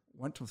there,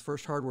 went to the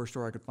first hardware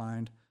store I could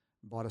find,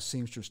 and bought a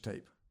seamstress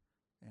tape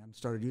and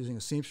started using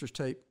a seamstress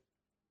tape.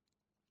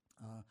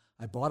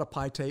 I bought a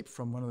pie tape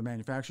from one of the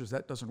manufacturers.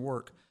 That doesn't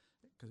work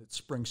because it's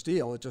spring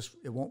steel.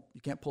 You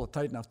can't pull it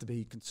tight enough to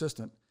be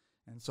consistent.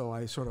 And so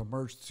I sort of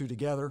merged the 2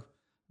 together,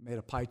 made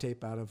a pie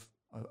tape out of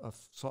a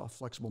soft,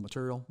 flexible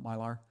material,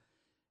 Mylar.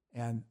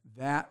 And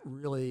that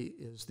really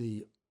is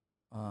the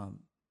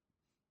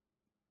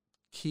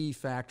key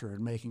factor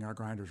in making our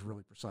grinders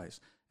really precise.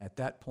 At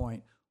that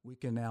point, we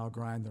can now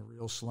grind the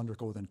reel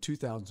cylindrical within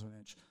 2/1000ths of an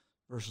inch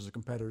versus the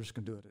competitors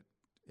can do it,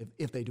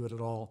 if they do it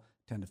at all,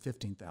 10 to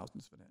 15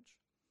 thousandths of an inch.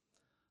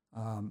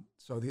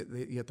 So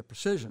you get the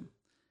precision.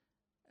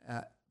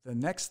 The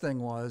next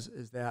thing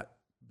is that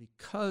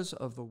because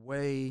of the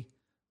way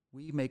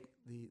we make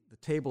the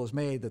table is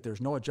made, that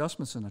there's no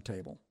adjustments in the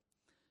table.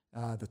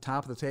 The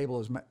top of the table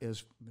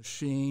is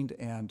machined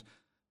and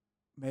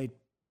made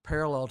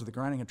parallel to the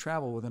grinding and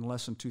travel within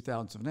less than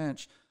 2/1000ths of an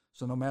inch.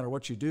 So no matter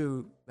what you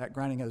do, that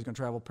grinding head is going to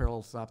travel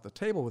parallel to the top of the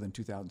table within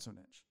 2/1000ths of an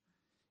inch.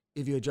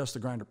 If you adjust the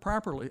grinder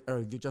properly, or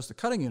if you adjust the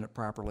cutting unit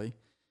properly,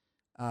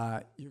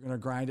 you're going to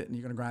grind it, and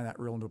you're going to grind that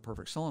reel into a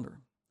perfect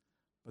cylinder.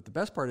 But the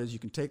best part is you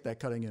can take that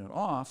cutting unit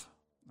off,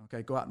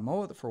 okay, go out and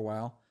mow it for a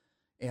while,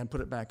 and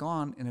put it back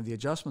on. And if the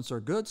adjustments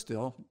are good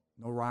still,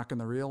 no rock in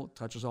the reel,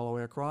 touches all the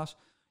way across,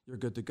 you're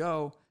good to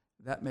go.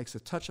 That makes the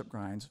touch-up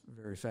grinds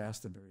very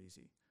fast and very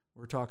easy.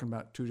 We're talking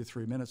about 2 to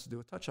 3 minutes to do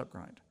a touch-up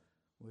grind,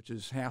 which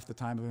is half the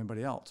time of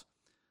anybody else.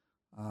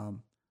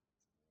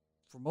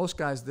 For most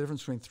guys, the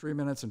difference between 3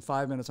 minutes and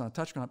 5 minutes on a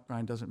touch-up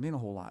grind doesn't mean a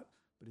whole lot.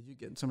 But if you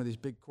get in some of these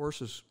big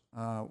courses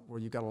where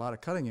you've got a lot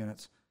of cutting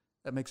units,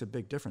 that makes a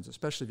big difference,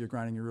 especially if you're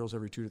grinding your reels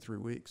every 2 to 3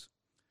 weeks.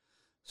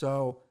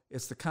 So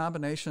it's the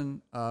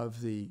combination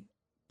of the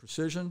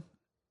precision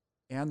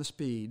and the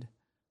speed,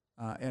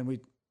 and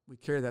we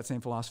carry that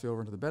same philosophy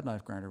over into the bed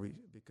knife grinder.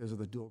 Because of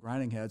the dual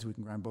grinding heads, we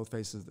can grind both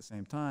faces at the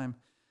same time.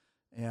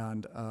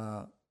 And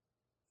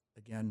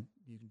again,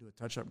 you can do a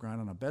touch-up grind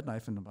on a bed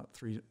knife in about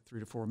 3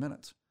 to 4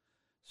 minutes.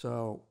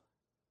 So,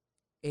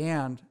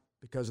 and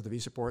because of the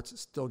V-supports,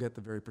 still get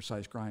the very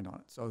precise grind on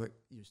it. So that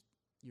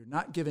you're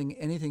not giving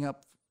anything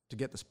up to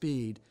get the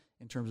speed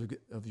in terms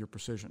of your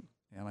precision.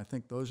 And I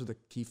think those are the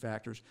key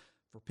factors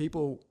for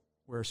people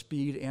where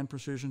speed and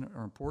precision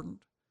are important.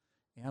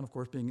 And, of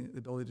course, being the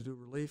ability to do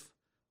relief,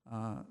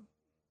 our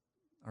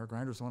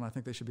grinder is the one I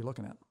think they should be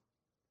looking at.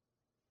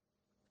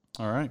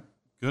 All right.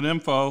 Good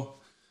info.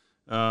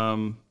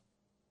 Tough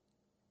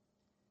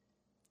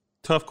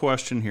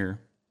question here.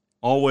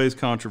 Always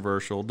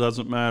controversial.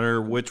 Doesn't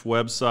matter which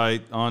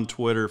website, on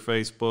Twitter,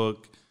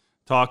 Facebook,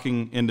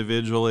 talking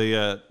individually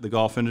at the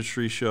golf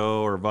industry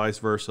show or vice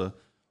versa.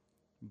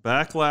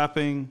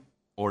 Backlapping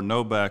or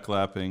no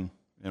backlapping,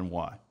 and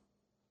why?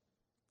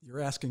 You're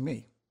asking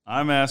me.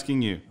 I'm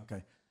asking you.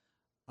 Okay.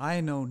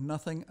 I know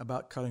nothing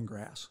about cutting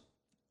grass.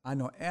 I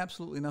know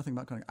absolutely nothing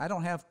about cutting. I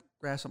don't have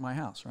grass at my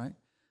house, right?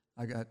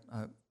 I got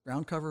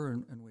ground cover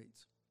and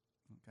weeds.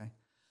 Okay.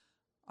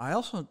 I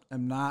also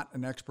am not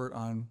an expert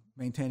on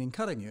maintaining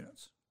cutting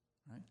units,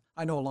 right?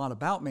 I know a lot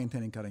about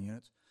maintaining cutting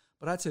units,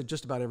 but I'd say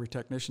just about every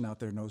technician out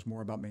there knows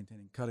more about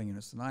maintaining cutting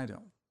units than I do,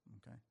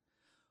 okay?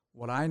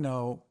 What I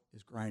know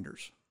is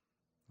grinders,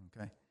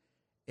 okay?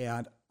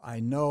 And I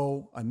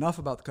know enough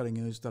about the cutting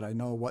units that I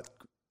know what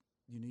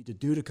you need to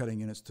do to cutting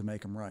units to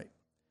make them right.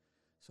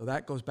 So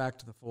that goes back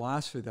to the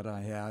philosophy that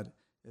I had,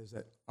 is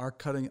that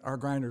our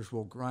grinders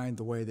will grind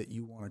the way that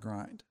you want to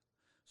grind.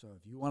 So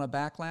if you want to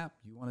backlap,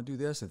 you want to do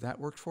this, if that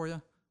works for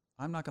you,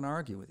 I'm not going to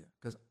argue with you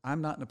because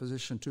I'm not in a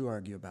position to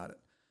argue about it.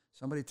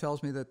 Somebody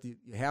tells me that you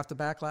have to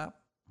backlap,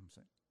 I'm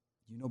saying,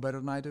 you know better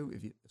than I do.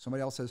 If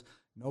somebody else says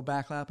no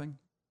backlapping,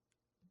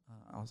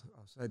 I'll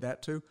say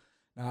that too.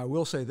 Now, I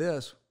will say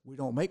this, we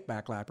don't make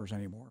backlappers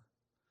anymore,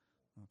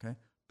 okay?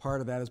 Part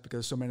of that is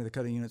because so many of the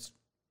cutting units,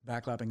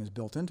 backlapping is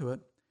built into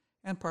it,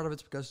 and part of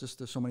it's because just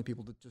there's so many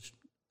people that just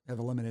have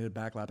eliminated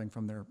backlapping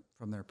from their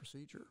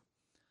procedure.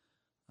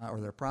 Or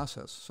their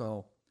process.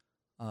 So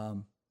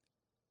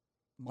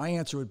my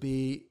answer would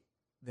be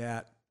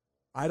that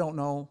I don't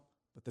know,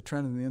 but the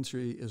trend in the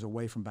industry is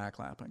away from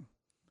backlapping.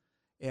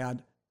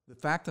 And the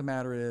fact of the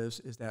matter is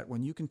that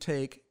when you can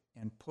take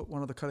and put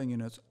one of the cutting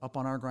units up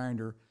on our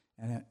grinder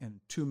and in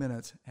 2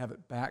 minutes have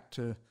it back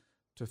to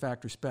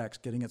factory specs,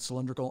 getting it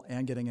cylindrical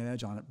and getting an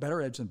edge on it,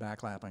 better edge than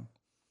backlapping,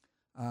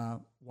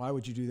 why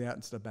would you do that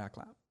instead of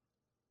backlap?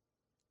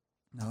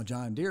 Now,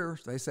 John Deere,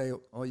 they say,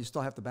 oh, you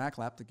still have to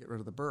backlap to get rid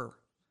of the burr.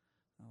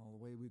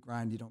 The way we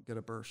grind, you don't get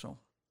a burr, so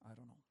I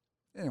don't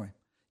know. Anyway,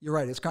 you're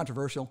right. It's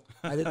controversial.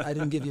 I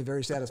didn't give you a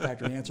very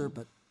satisfactory answer,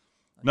 but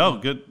no,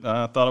 good.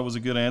 I thought it was a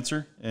good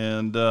answer,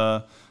 and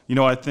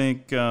I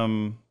think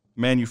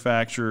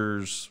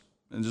manufacturers,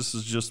 and this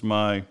is just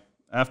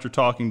after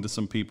talking to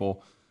some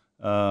people,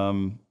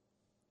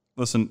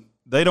 listen,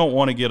 they don't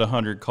want to get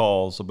 100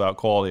 calls about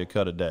quality of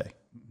cut a day,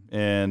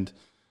 and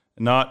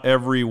not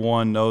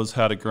everyone knows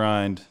how to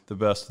grind the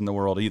best in the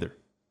world either,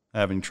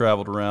 having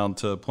traveled around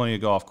to plenty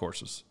of golf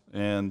courses.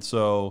 And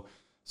so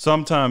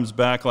sometimes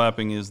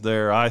backlapping is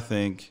there, I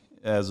think,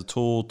 as a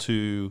tool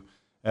to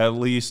at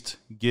least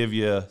give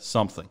you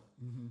something.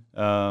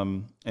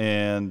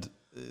 Mm-hmm.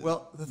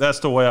 That's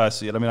the way I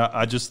see it. I mean,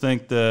 I just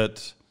think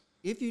that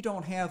if you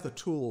don't have the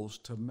tools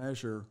to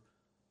measure,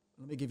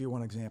 let me give you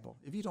one example.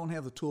 If you don't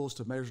have the tools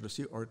to measure to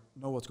see or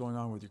know what's going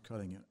on with your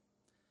cutting unit,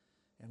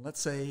 and let's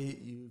say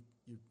you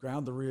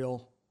ground the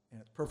reel and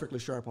it's perfectly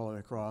sharp all the way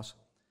across,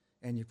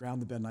 and you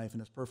ground the bed knife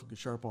and it's perfectly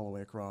sharp all the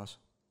way across,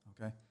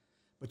 okay?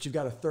 But you've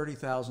got a 30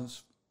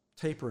 thousandths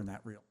taper in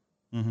that reel.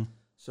 Mm-hmm.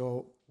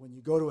 So when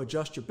you go to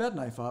adjust your bed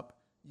knife up,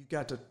 you've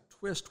got to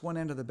twist one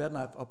end of the bed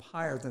knife up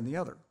higher than the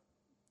other,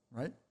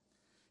 right?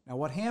 Now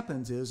what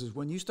happens is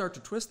when you start to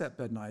twist that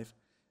bed knife,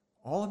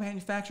 all the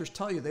manufacturers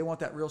tell you they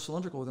want that reel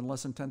cylindrical within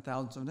less than 10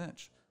 thousandths of an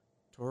inch.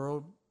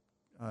 Toro,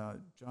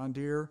 John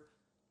Deere,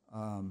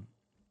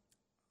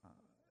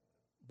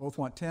 both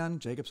want 10,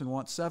 Jacobson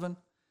wants 7,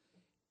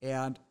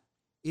 and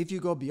if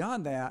you go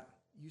beyond that,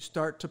 you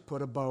start to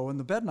put a bow in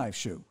the bed knife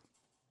shoe.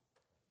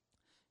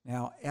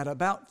 Now, at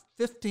about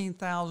 15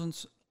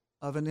 thousandths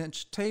of an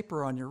inch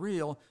taper on your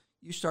reel,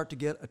 you start to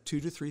get a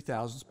 2 to 3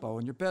 thousandths bow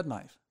in your bed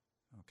knife,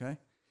 okay?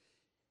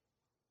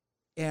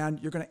 And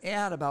you're going to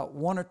add about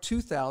 1 or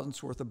 2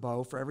 thousandths worth of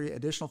bow for every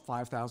additional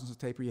 5 thousandths of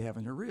taper you have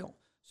in your reel.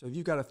 So if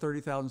you've got a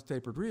 30 thousandths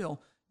tapered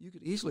reel, you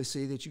could easily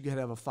see that you could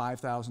have a 5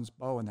 thousandths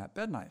bow in that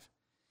bed knife.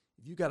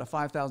 If you've got a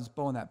 5 thousandths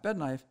bow in that bed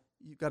knife,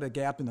 you've got a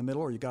gap in the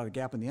middle or you've got a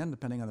gap in the end,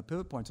 depending on the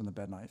pivot points on the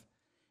bed knife.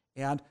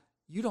 And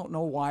you don't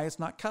know why it's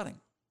not cutting.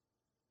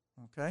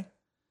 Okay?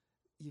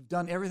 You've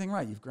done everything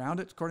right. You've ground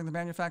it according to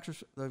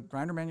the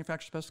grinder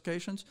manufacturer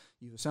specifications.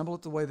 You've assembled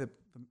it the way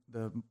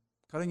the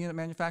cutting unit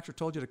manufacturer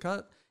told you to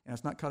cut, and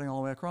it's not cutting all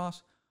the way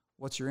across.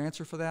 What's your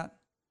answer for that?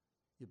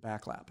 You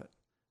backlap it.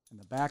 And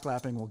the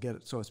backlapping will get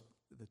it so it's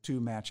the two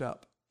match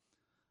up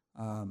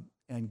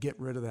and get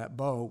rid of that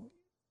bow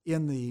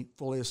in the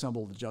fully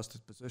assembled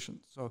adjusted position.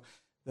 So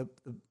the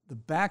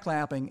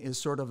backlapping is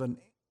sort of an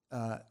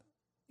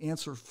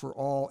answer for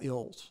all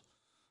ills.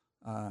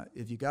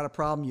 If you got a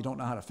problem, you don't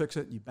know how to fix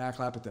it, you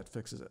backlap it, that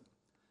fixes it.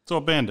 So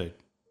a Band-Aid.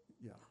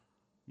 Yeah.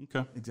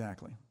 Okay.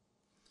 Exactly.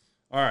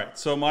 All right.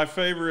 So my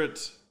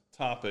favorite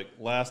topic,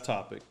 last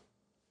topic.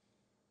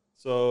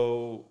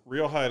 So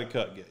real height of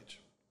cut gauge.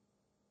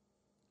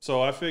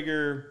 So I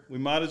figure we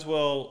might as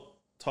well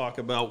talk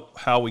about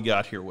how we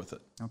got here with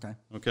it. Okay.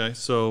 Okay.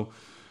 So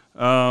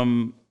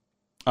I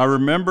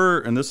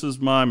remember, and this is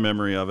my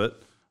memory of it,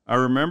 I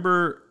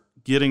remember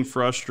getting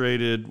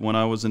frustrated when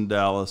I was in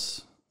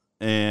Dallas.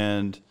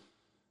 And,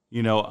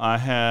 you know, I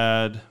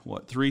had,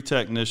 3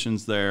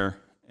 technicians there,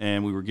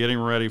 and we were getting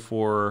ready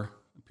for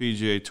a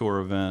PGA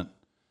Tour event,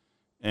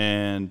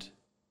 and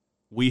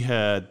we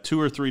had 2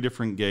 or 3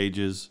 different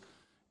gauges,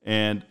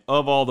 and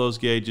of all those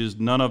gauges,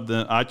 none of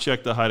them, I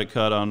checked the height of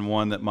cut on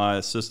one that my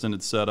assistant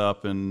had set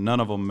up, and none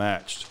of them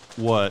matched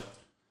what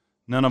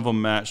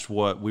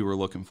we were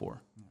looking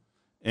for.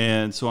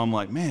 And so I'm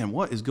like, man,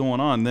 what is going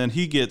on? Then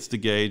he gets the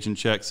gauge and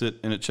checks it,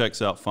 and it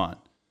checks out fine.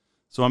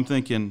 So I'm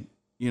thinking,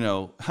 you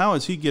know, how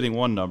is he getting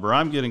one number?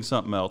 I'm getting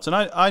something else. And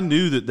I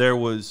knew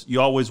that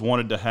you always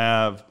wanted to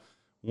have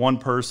one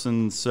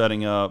person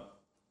setting up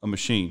a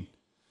machine.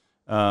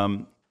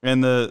 And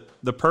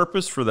the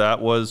purpose for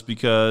that was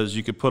because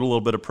you could put a little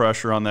bit of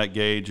pressure on that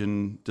gauge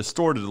and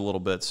distort it a little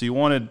bit. So you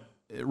wanted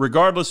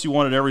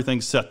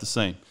everything set the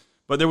same.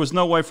 But there was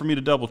no way for me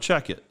to double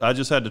check it. I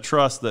just had to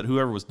trust that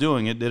whoever was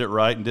doing it did it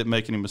right and didn't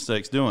make any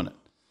mistakes doing it.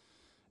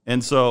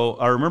 And so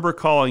I remember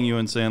calling you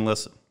and saying,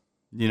 listen,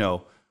 you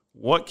know,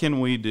 what can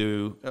we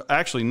do?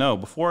 Actually, no,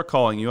 before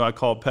calling you, I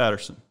called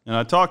Patterson. And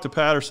I talked to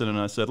Patterson and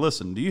I said,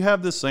 listen, do you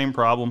have this same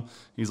problem?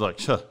 He's like,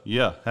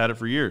 yeah, had it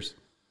for years.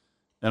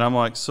 And I'm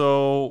like,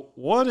 so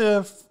what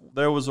if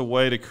there was a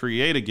way to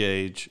create a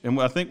gauge? And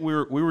I think we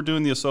were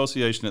doing the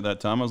association at that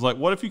time. I was like,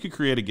 what if you could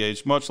create a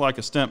gauge much like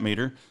a stent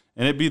meter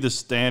and it'd be the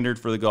standard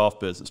for the golf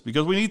business?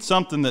 Because we need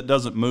something that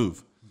doesn't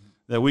move,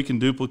 that we can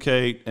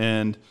duplicate.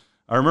 And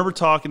I remember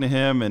talking to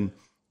him and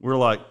we're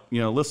like,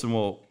 you know, listen,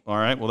 well, all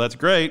right, well, that's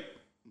great.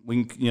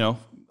 We can, you know,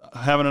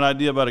 having an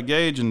idea about a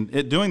gauge and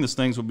it doing these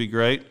things would be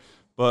great,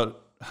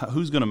 but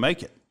who's going to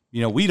make it?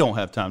 You know, we don't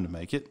have time to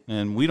make it,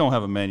 and we don't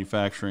have a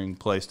manufacturing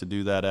place to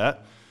do that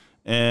at.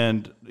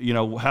 And, you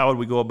know, how would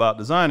we go about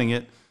designing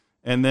it?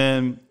 And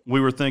then we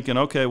were thinking,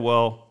 okay,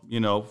 well, you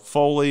know,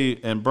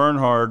 Foley and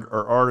Bernhard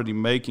are already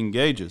making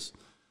gauges.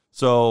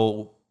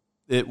 So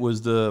it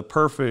was the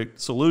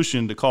perfect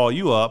solution to call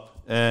you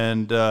up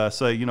and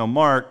say, you know,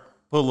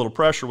 Mark, put a little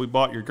pressure. We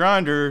bought your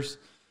grinders.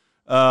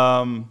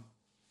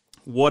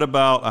 What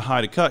about a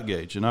height of cut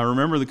gauge? And I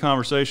remember the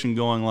conversation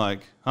going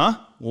like, huh?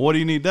 Well, what do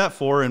you need that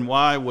for? And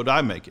why would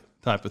I make it,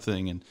 type of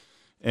thing?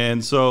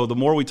 And so the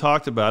more we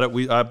talked about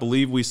it, I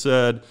believe we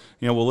said,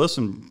 you know, well,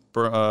 listen,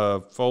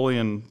 Foley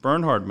and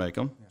Bernhard make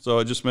them. Yeah. So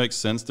it just makes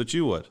sense that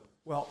you would.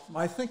 Well,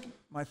 my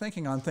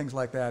thinking on things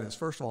like that is,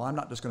 first of all, I'm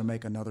not just going to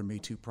make another Me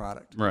Too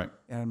product. Right.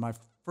 And my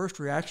first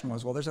reaction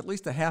was, well, there's at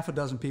least a half a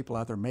dozen people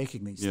out there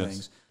making these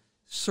things.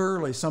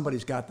 Surely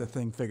somebody's got the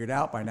thing figured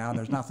out by now, and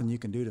there's nothing you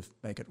can do to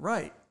make it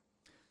right.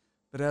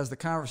 But as the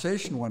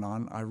conversation went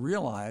on, I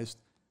realized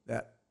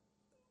that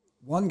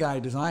one guy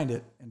designed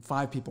it and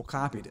 5 people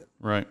copied it.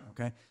 Right.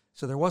 Okay.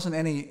 So there wasn't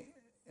any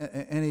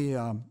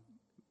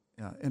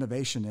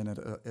innovation in it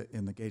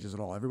in the gauges at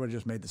all. Everybody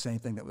just made the same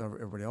thing that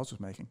everybody else was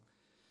making.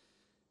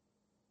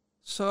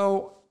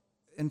 So,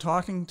 in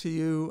talking to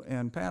you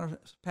and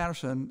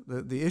Patterson,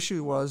 the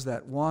issue was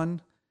that,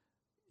 one,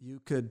 you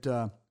could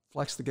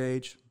flex the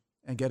gauge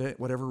and get it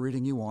whatever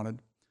reading you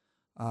wanted.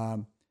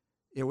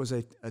 It was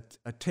a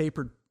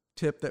tapered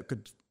tip that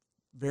could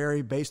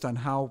vary based on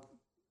how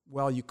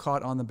well you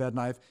caught on the bed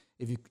knife.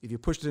 If you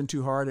pushed it in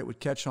too hard, it would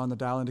catch on the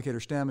dial indicator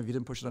stem. If you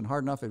didn't push it in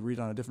hard enough, it'd read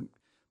on a different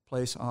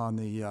place on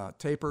the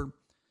taper.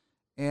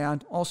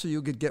 And also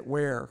you could get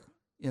wear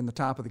in the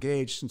top of the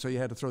gauge, and so you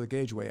had to throw the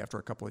gauge away after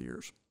a couple of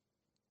years.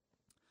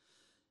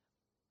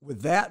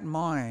 With that in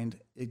mind,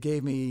 it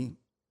gave me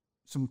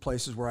some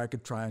places where I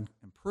could try and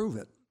improve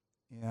it.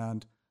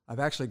 And I've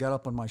actually got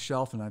up on my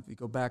shelf, and if you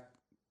go back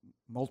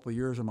multiple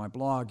years on my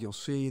blog, you'll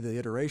see the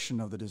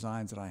iteration of the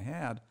designs that I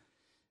had.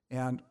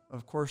 And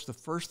of course, the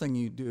first thing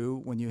you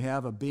do when you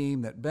have a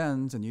beam that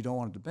bends and you don't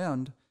want it to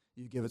bend,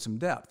 you give it some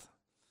depth.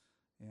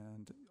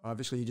 And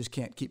obviously, you just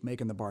can't keep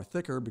making the bar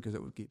thicker because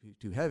it would keep you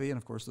too heavy. And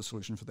of course, the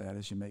solution for that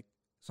is you make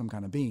some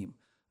kind of beam,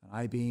 an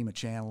I-beam, a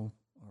channel,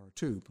 or a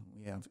tube.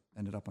 We have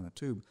ended up on a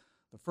tube.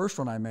 The first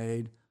one I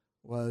made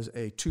was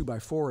a 2 by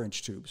 4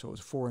 inch tube, so it was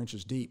 4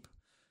 inches deep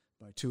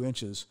by 2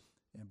 inches.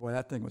 And boy,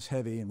 that thing was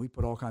heavy, and we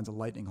put all kinds of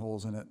lightning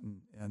holes in it,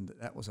 and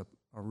that was a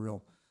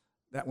real.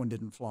 That one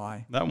didn't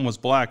fly. That one was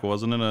black,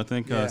 wasn't it? I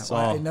think I saw.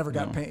 Well, it never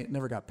got painted.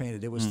 Never got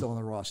painted. It was still in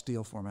the raw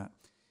steel format.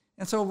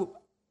 And so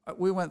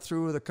we went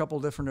through with a couple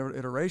different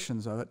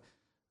iterations of it.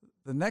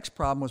 The next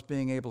problem was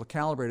being able to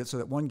calibrate it so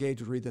that one gauge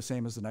would read the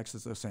same as the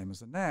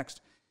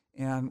next,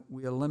 and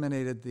we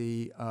eliminated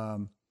the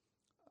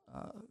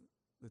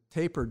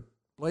tapered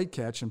blade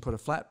catch and put a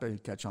flat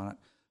blade catch on it,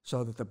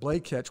 so that the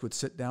blade catch would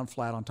sit down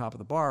flat on top of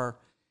the bar.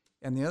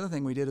 And the other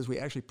thing we did is we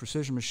actually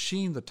precision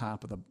machined the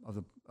top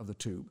of the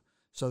tube,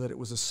 so that it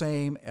was the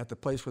same at the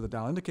place where the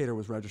dial indicator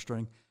was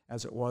registering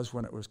as it was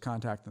when it was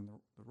contacting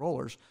the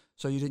rollers.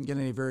 So you didn't get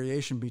any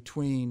variation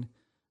between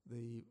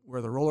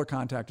where the roller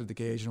contacted the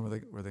gauge and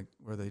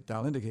where the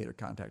dial indicator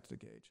contacted the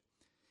gauge.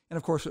 And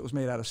of course, it was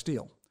made out of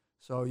steel,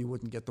 so you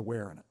wouldn't get the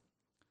wear in it.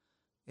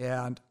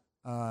 And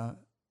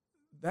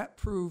that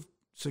proved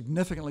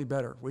significantly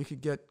better. We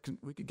could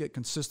get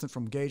consistent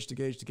from gauge to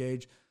gauge to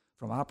gauge,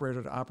 from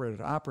operator to operator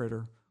to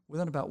operator,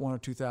 within about 1 or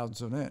 2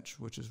 thousandths of an inch,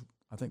 which is,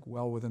 I think,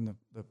 well within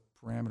the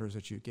parameters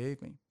that you gave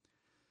me.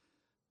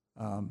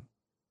 And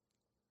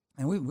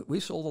we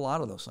sold a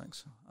lot of those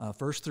things.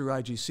 First through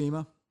IG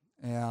SEMA,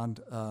 and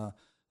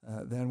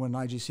then when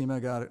IG SEMA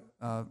got it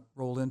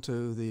rolled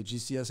into the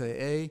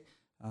GCSAA,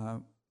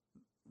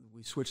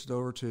 we switched it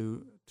over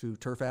to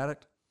Turf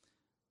Addict,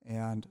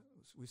 and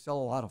we sell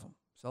a lot of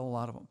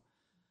them.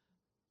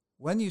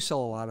 When you sell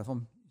a lot of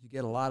them, you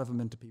get a lot of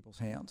them into people's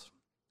hands,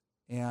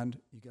 and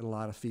you get a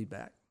lot of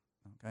feedback,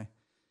 okay?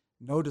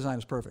 No design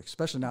is perfect,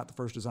 especially not the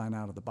first design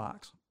out of the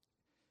box.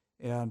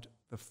 And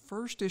the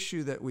first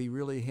issue that we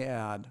really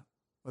had,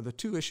 or the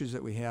two issues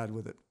that we had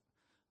with it,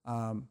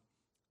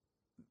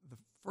 the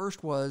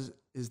first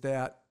is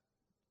that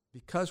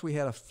because we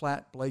had a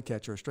flat blade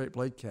catch or a straight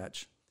blade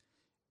catch,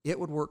 it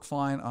would work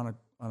fine on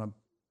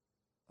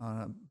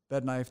a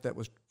bed knife that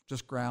was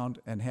just ground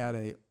and had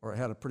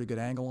a pretty good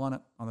angle on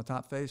it on the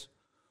top face,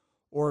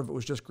 or if it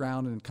was just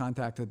ground and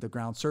contacted the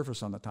ground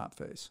surface on the top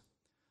face.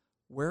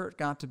 Where it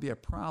got to be a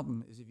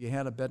problem is if you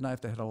had a bed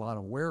knife that had a lot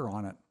of wear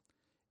on it,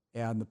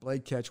 and the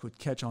blade catch would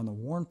catch on the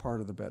worn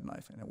part of the bed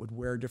knife, and it would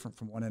wear different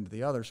from one end to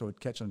the other, so it would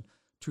catch on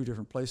 2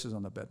 different places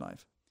on the bed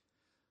knife.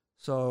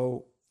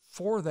 So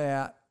for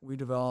that, we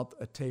developed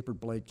a tapered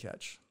blade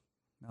catch.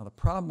 Now, the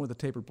problem with a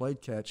tapered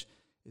blade catch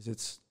is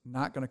it's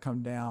not going to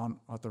come down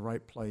at the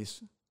right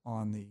place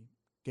on the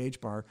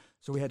gauge bar,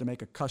 so we had to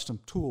make a custom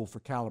tool for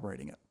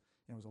calibrating it.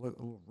 And it was a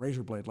little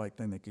razor blade-like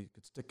thing that you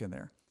could stick in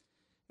there.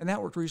 And that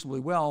worked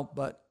reasonably well,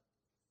 but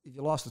if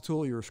you lost the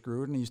tool, you were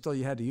screwed, and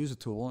you had to use a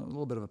tool, and a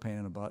little bit of a pain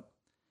in the butt.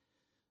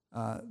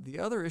 The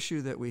other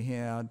issue that we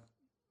had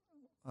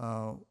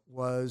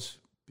was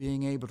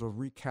being able to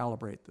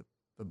recalibrate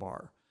the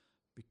bar.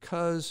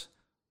 Because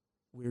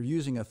we were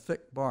using a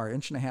thick bar, 1.5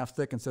 inches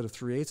thick instead of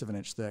 3/8 of an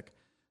inch thick,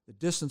 the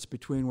distance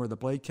between where the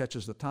blade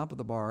catches the top of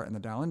the bar and the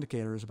dial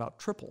indicator is about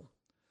triple.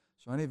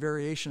 So any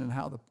variation in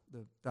how the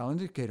dial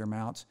indicator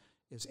mounts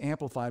is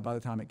amplified by the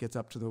time it gets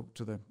up to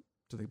the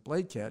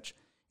blade catch,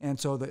 and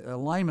so the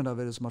alignment of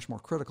it is much more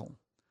critical.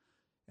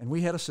 And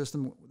we had a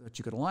system that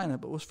you could align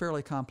it, but it was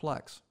fairly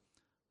complex.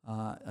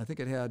 I think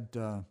it had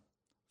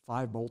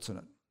 5 bolts in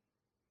it.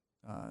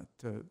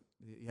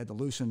 You had to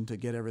loosen to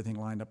get everything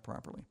lined up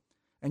properly.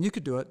 And you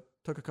could do it,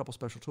 took a couple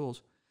special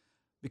tools.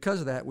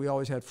 Because of that, we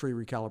always had free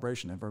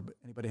recalibration. If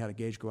anybody had a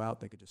gauge go out,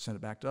 they could just send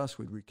it back to us.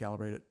 We'd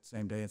recalibrate it the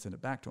same day and send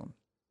it back to them.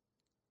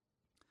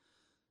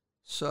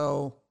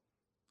 So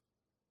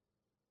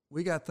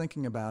we got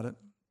thinking about it,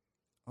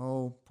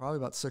 probably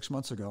about 6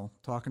 months ago,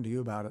 talking to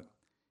you about it,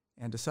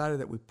 and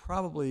decided that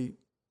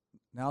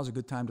now's a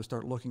good time to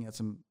start looking at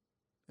some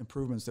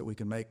improvements that we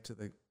can make to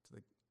the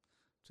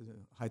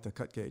height of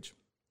cut gauge.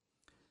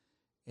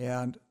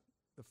 And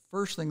the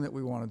first thing that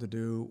we wanted to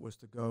do was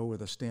to go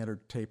with a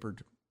standard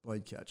tapered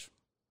blade catch,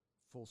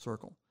 full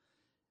circle.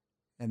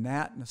 And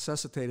that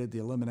necessitated the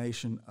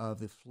elimination of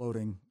the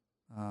floating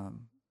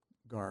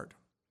guard.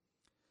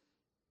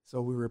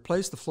 So we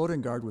replaced the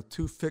floating guard with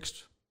 2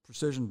 fixed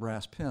precision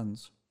brass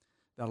pins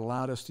that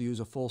allowed us to use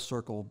a full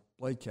circle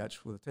blade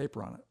catch with a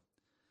taper on it.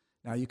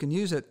 Now you can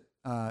use it,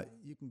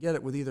 you can get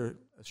it with either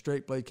a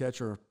straight blade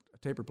catch or a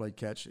tapered blade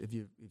catch if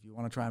you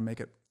want to try and make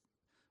it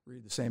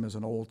read the same as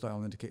an old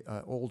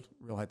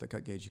real height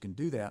cut gauge. You can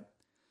do that.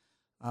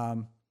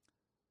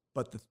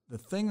 But the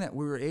thing that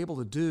we were able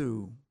to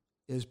do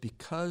is,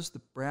 because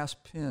the brass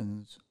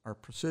pins are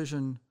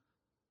precision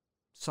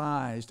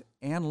sized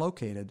and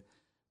located,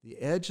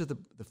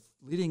 the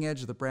leading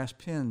edge of the brass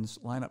pins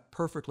line up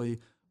perfectly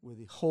with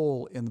the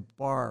hole in the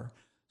bar,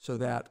 so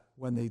that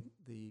when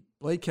the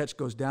blade catch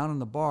goes down in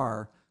the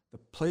bar, the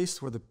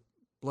place where the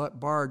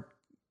bar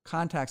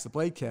contacts the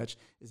blade catch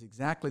is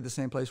exactly the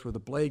same place where the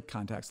blade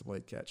contacts the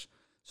blade catch.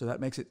 So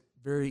that makes it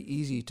very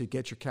easy to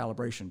get your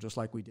calibration, just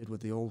like we did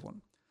with the old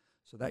one.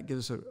 So that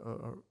gives us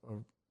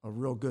a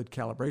real good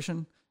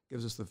calibration,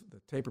 gives us the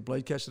tapered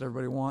blade catch that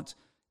everybody wants.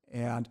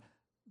 And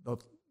the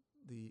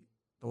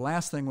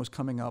last thing was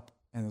coming up,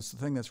 and it's the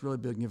thing that's really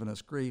been giving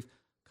us grief,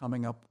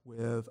 coming up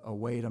with a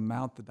way to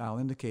mount the dial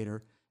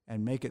indicator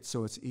and make it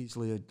so it's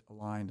easily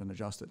aligned and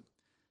adjusted.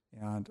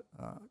 And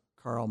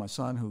Carl, my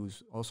son,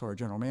 who's also our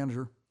general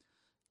manager,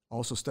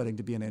 also studying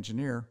to be an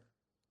engineer,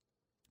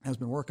 has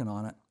been working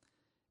on it.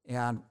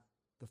 And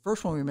the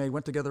first one we made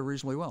went together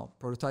reasonably well.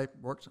 Prototype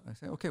worked. I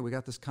said, okay, we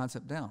got this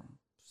concept down.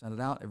 Sent it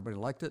out. Everybody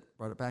liked it.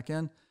 Brought it back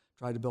in.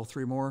 Tried to build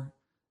 3 more,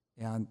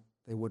 and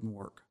they wouldn't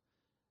work.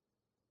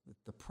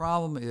 The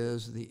problem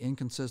is the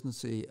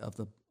inconsistency of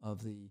the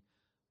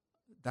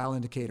dial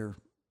indicator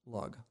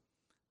lug.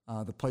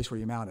 The place where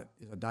you mount it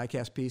is a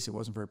die-cast piece. It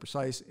wasn't very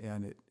precise,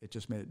 and it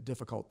just made it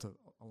difficult to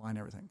align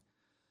everything.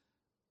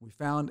 We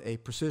found a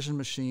precision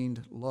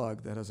machined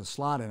lug that has a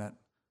slot in it.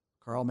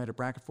 Carl made a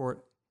bracket for it,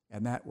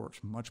 and that works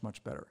much,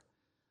 much better.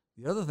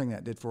 The other thing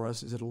that did for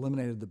us is it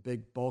eliminated the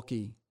big,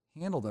 bulky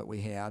handle that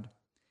we had,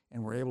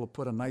 and we're able to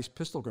put a nice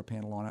pistol grip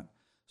handle on it.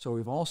 So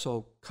we've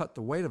also cut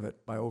the weight of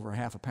it by over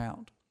 ½ a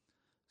pound.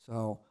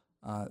 So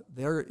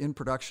they're in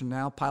production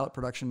now, pilot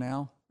production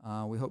now.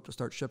 We hope to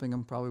start shipping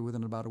them probably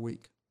within about a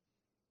week.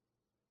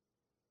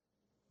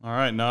 All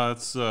right, no,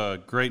 that's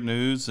great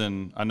news,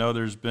 and I know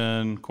there's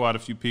been quite a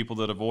few people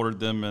that have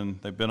ordered them,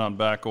 and they've been on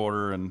back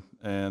order and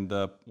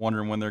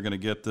wondering when they're going to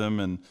get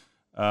them. And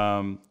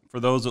for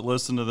those that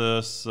listen to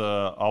this,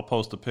 I'll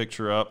post a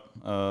picture up.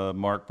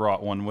 Mark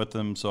brought one with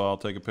him, so I'll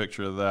take a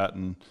picture of that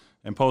and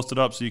post it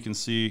up so you can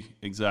see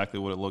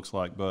exactly what it looks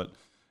like. But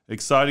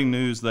exciting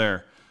news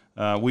there.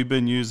 We've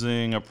been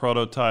using a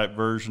prototype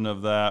version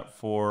of that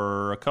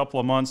for a couple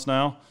of months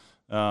now.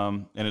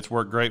 And it's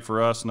worked great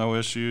for us, no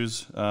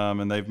issues.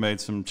 And they've made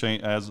some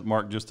change, as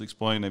Mark just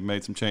explained, they've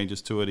made some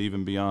changes to it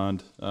even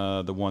beyond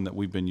the one that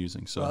we've been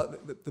using. So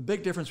the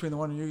big difference between the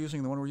one you're using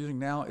and the one we're using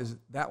now is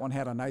that one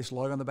had a nice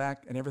lug on the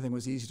back and everything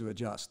was easy to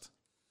adjust.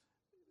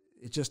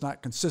 It's just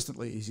not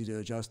consistently easy to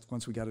adjust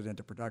once we got it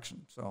into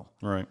production. So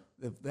right.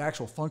 The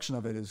actual function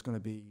of it is going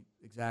to be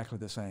exactly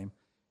the same,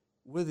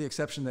 with the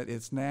exception that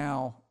it's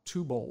now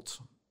 2 bolts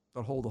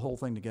that hold the whole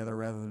thing together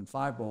rather than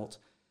 5 bolts.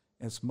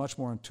 It's much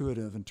more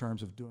intuitive in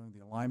terms of doing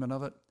the alignment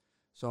of it.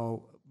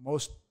 So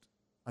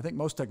I think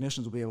most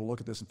technicians will be able to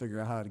look at this and figure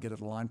out how to get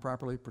it aligned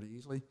properly pretty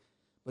easily.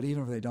 But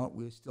even if they don't,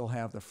 we still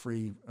have the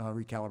free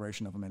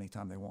recalibration of them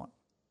anytime they want.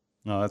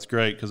 No, that's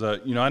great because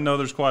I know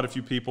there's quite a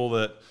few people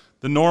that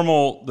the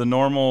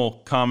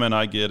normal comment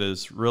I get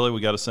is, really,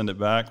 we got to send it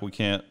back. We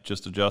can't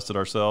just adjust it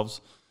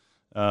ourselves.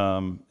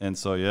 And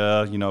so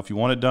if you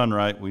want it done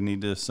right, we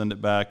need to send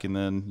it back, and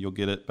then you'll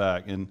get it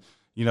back. And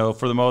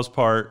for the most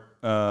part,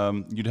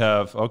 you'd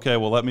have, okay,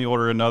 well, let me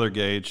order another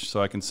gauge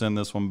so I can send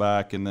this one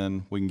back, and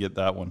then we can get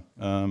that one.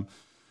 No,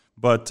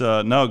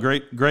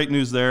 great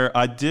news there.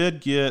 I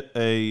did get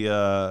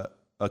a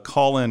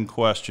call-in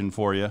question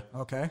for you.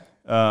 Okay.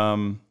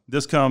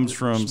 This comes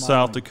from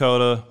South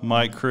Dakota,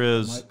 Mike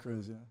Kriz. Mike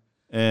Kriz, yeah.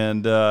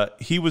 And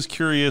he was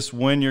curious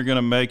when you're going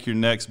to make your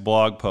next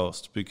blog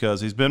post, because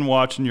he's been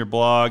watching your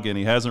blog and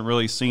he hasn't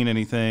really seen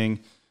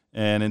anything.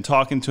 And in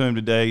talking to him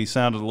today, he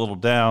sounded a little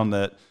down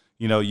that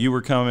you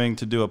were coming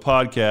to do a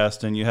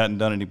podcast and you hadn't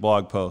done any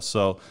blog posts.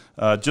 So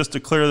just to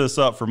clear this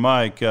up for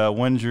Mike,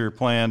 when's your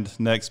planned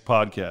next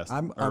podcast?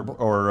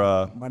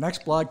 My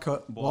next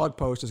blog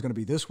post is going to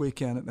be this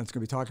weekend, and it's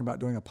going to be talking about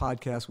doing a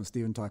podcast with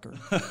Stephen Tucker.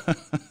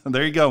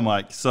 There you go,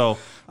 Mike. So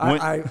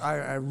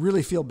I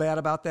really feel bad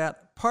about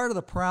that. Part of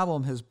the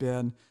problem has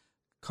been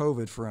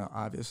COVID, for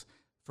obvious.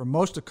 For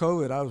most of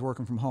COVID, I was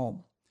working from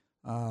home.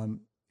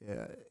 And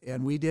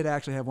we did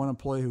actually have one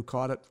employee who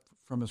caught it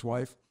from his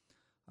wife.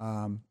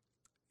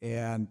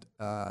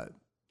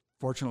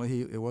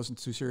 Fortunately, it wasn't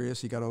too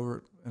serious. He got over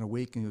it in a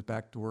week, and he was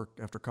back to work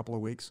after a couple of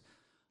weeks.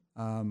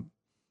 I'm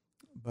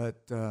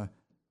getting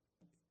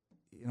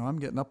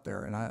up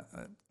there, and I'm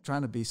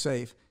trying to be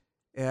safe.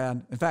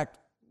 And in fact,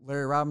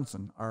 Larry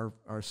Robinson, our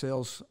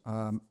sales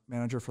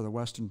manager for the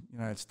Western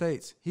United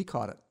States, he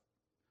caught it,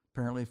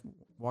 apparently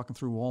walking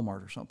through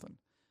Walmart or something.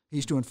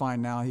 He's doing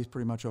fine now. He's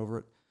pretty much over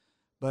it.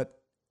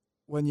 But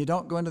when you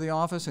don't go into the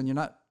office and you're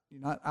not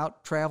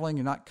out traveling,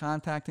 you're not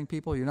contacting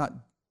people, you're not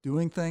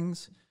doing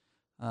things.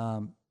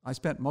 I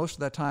spent most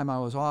of that time I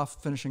was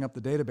off finishing up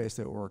the database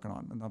that we're working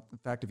on. And in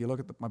fact, if you look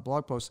at my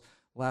blog posts,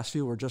 the last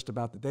few were just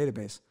about the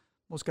database.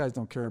 Most guys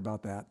don't care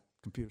about that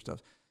computer stuff.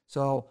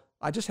 So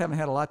I just haven't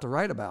had a lot to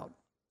write about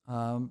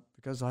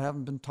because I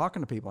haven't been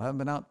talking to people. I haven't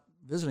been out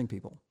visiting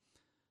people.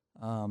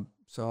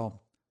 So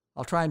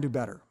I'll try and do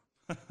better.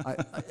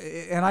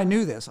 And I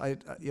knew this. I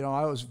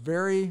was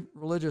very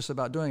religious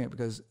about doing it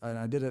because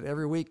I did it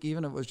every week,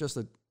 even if it was just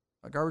a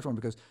garbage one,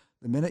 because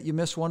the minute you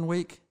miss 1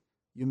 week,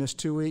 you miss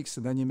 2 weeks,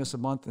 and then you miss a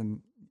month,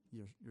 and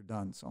you're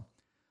done. So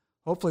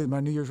hopefully my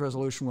New Year's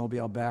resolution will be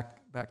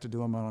back to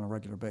doing them on a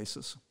regular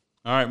basis.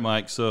 All right,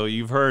 Mike. So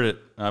you've heard it.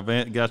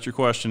 I've got your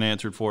question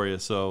answered for you.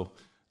 So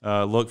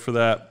look for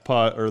that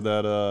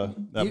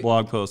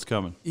blog post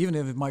coming. Even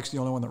if Mike's the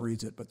only one that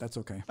reads it, but that's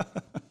okay.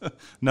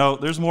 No,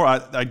 there's more.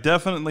 I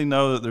definitely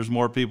know that there's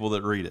more people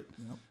that read it.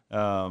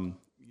 Yep.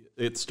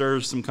 It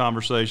stirs some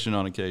conversation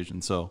on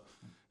occasion, so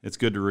it's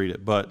good to read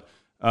it. But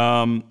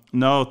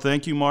no,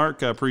 thank you,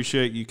 Mark. I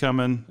appreciate you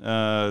coming,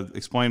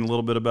 explaining a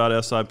little bit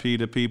about SIP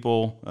to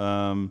people.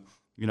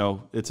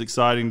 It's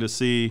exciting to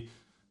see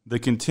the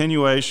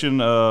continuation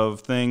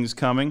of things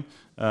coming.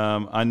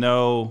 I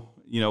know,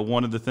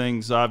 one of the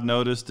things I've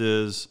noticed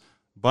is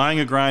buying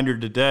a grinder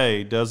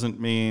today doesn't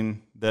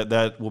mean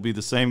that will be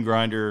the same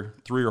grinder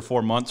 3 or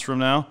 4 months from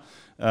now.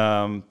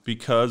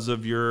 Because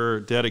of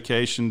your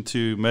dedication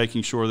to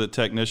making sure that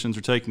technicians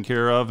are taken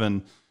care of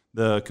and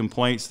the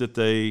complaints that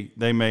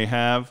they may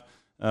have,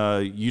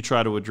 you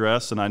try to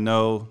address. And I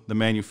know the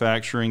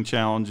manufacturing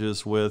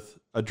challenges with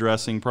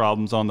addressing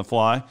problems on the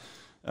fly,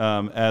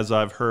 as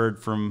I've heard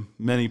from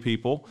many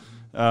people.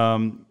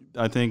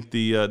 I think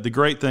the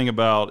great thing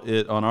about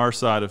it on our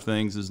side of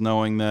things is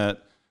knowing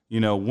that,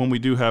 when we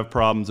do have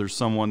problems, there's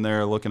someone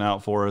there looking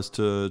out for us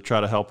to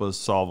try to help us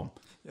solve them.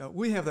 Yeah,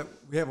 we have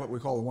what we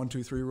call the 1,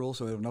 2, 3 rule.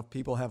 So if enough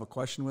people have a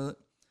question with it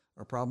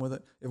or a problem with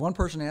it, if one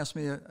person asks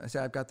me, I say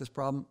I've got this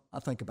problem, I'll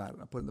think about it.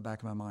 I put it in the back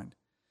of my mind.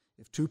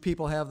 If 2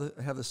 people have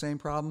the same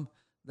problem,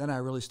 then I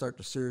really start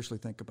to seriously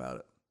think about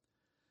it.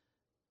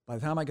 By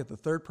the time I get the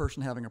 3rd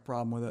person having a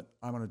problem with it,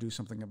 I'm going to do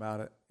something about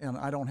it, and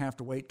I don't have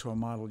to wait till a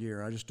model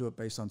year. I just do it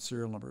based on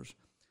serial numbers.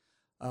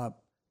 And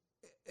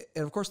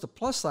of course, the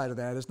plus side of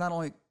that is not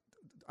only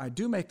I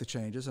do make the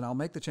changes, and I'll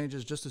make the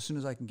changes just as soon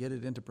as I can get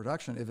it into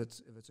production if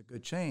it's a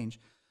good change.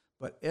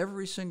 But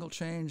every single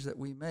change that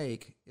we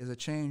make is a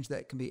change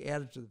that can be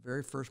added to the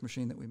very first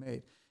machine that we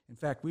made. In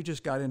fact, we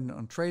just got in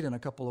on trade-in a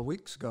couple of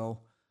weeks ago,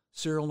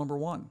 serial number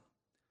 1.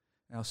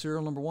 Now,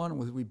 serial number 1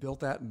 we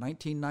built that in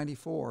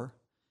 1994,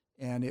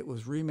 and it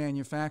was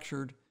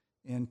remanufactured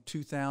in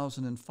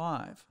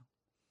 2005.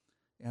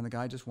 And the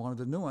guy just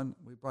wanted a new one.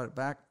 We brought it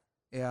back,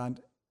 and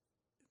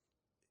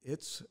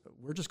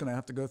we're just going to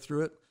have to go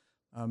through it.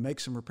 Make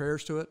some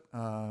repairs to it,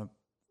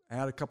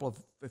 add a couple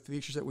of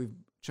features that we've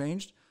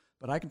changed.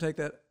 But I can take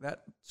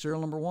that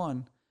serial number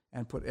 1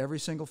 and put every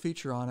single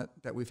feature on it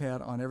that we've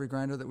had on every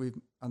grinder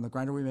on the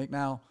grinder we make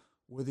now,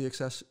 with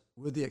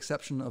the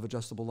exception of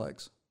adjustable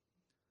legs.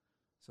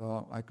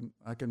 So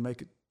I can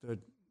make it to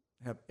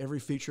have every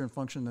feature and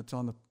function that's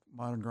on the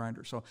modern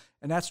grinder. So,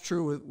 and that's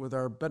true with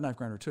our bed knife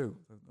grinder too.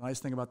 The nice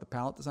thing about the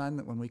pallet design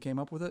that when we came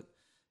up with it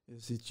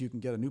is that you can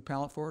get a new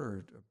pallet for it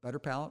or a better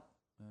pallet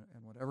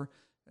and whatever.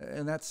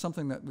 And that's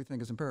something that we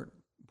think is important.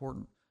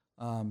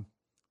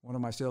 One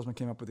of my salesmen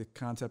came up with the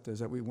concept is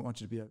that we want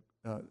you to be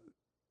a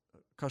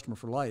customer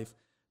for life.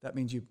 That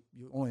means you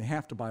only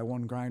have to buy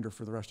 1 grinder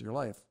for the rest of your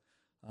life.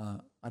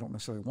 I don't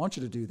necessarily want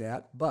you to do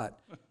that, but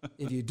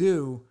if you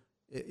do,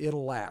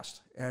 it'll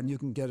last, and you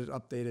can get it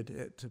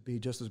updated to be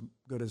just as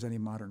good as any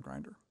modern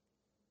grinder.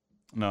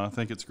 No, I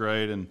think it's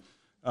great, and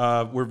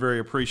we're very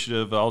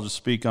appreciative. I'll just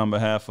speak on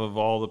behalf of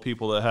all the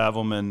people that have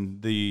them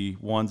and the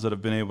ones that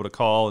have been able to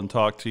call and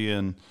talk to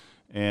you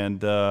and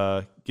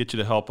get you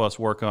to help us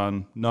work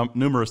on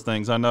numerous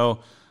things. I know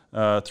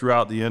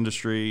throughout the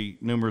industry,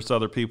 numerous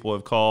other people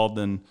have called,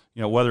 and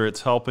whether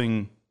it's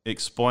helping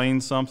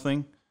explain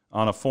something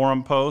on a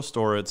forum post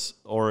or it's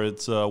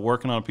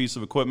working on a piece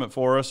of equipment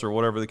for us or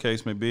whatever the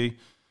case may be.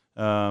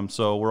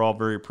 So we're all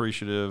very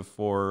appreciative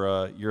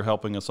for your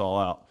helping us all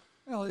out.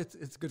 Well,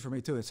 it's good for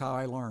me too. It's how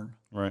I learn.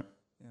 Right.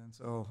 And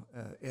so,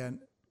 and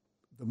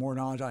the more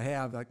knowledge I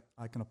have,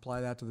 I can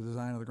apply that to the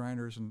design of the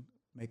grinders and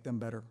make them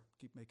better,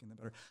 keep making them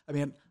better. I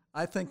mean,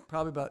 I think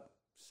probably about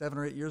 7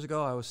 or 8 years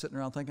ago, I was sitting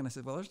around thinking, I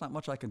said, well, there's not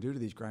much I can do to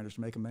these grinders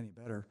to make them any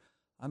better.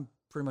 I'm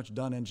pretty much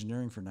done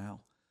engineering for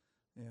now.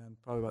 And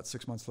probably about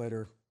 6 months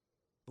later,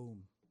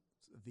 boom,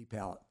 V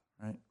pallet,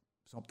 right?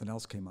 Something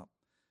else came up.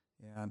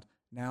 And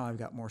now I've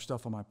got more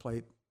stuff on my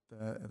plate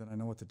than I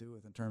know what to do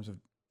with in terms of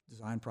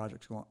design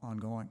projects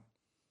ongoing.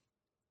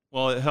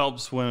 Well, it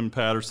helps when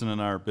Patterson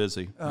and I are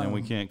busy and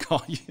we can't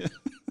call you.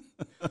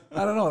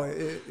 I don't know.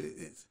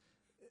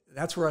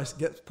 That's where I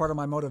get part of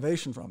my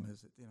motivation from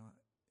is,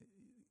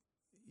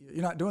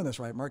 you're not doing this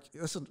right, Mark.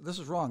 This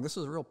is wrong. This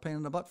is a real pain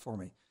in the butt for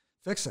me.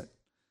 Fix it.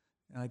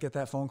 And I get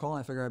that phone call and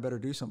I figure I better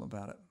do something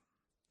about it.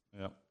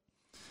 Yeah.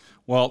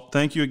 Well,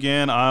 thank you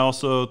again. I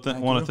also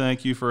want to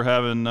thank you for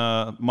having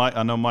Mike.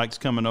 I know Mike's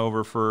coming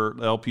over for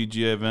the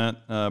LPGA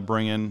event,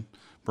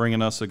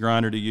 bringing us a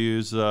grinder to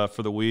use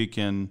for the week,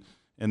 and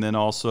then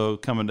also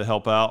coming to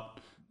help out.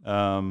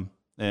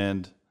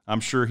 And I'm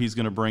sure he's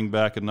going to bring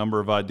back a number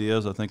of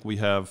ideas. I think we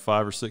have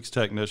 5 or 6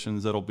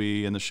 technicians that'll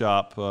be in the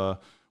shop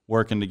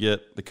working to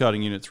get the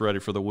cutting units ready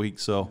for the week.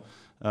 So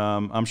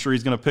I'm sure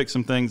he's going to pick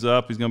some things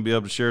up. He's going to be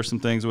able to share some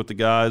things with the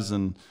guys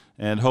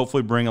and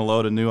hopefully bring a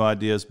load of new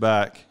ideas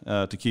back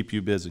to keep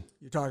you busy.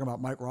 You're talking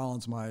about Mike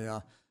Rollins,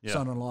 my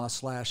son-in-law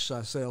 /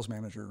 sales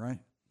manager, right?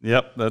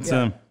 Yep, that's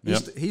him.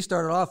 Yep. He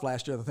started off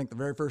last year. I think the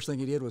very first thing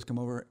he did was came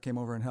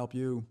over and help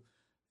you.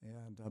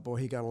 And, boy,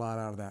 he got a lot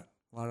out of that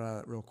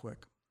real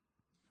quick.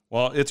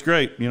 Well, it's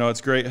great.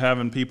 It's great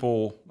having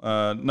people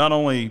not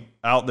only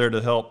out there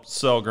to help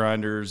sell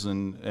grinders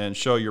and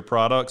show your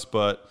products,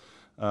 but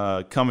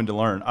coming to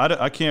learn.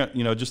 I can't,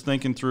 just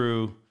thinking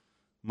through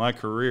my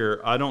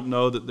career, I don't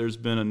know that there's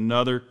been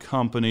another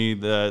company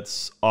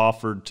that's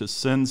offered to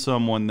send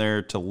someone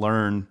there to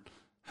learn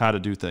how to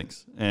do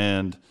things.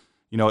 And,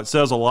 it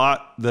says a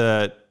lot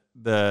that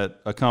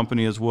a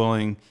company is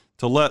willing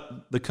to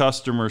let the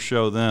customer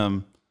show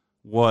them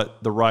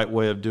what the right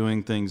way of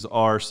doing things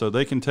are so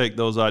they can take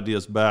those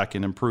ideas back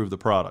and improve the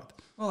product.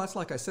 Well, that's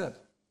like I said.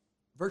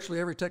 Virtually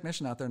every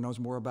technician out there knows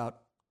more about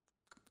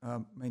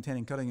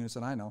maintaining cutting units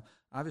than I know.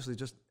 Obviously,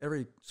 just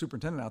every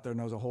superintendent out there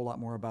knows a whole lot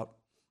more about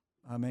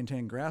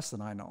maintaining grass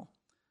than I know.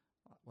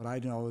 What I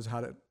know is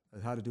how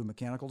to do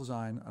mechanical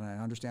design, and I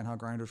understand how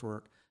grinders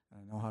work, and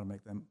I know how to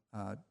make them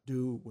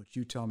do what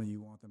you tell me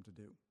you want them to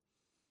do.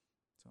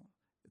 So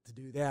to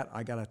do that,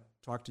 I got to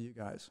talk to you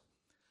guys.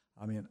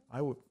 I mean,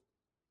 I would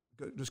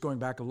just going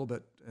back a little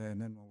bit,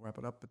 and then we'll wrap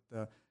it up.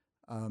 But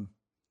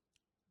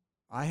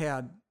I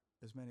had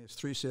as many as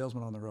 3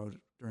 salesmen on the road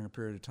during a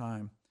period of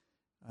time.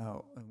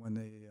 And when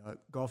the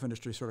golf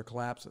industry sort of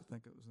collapsed, I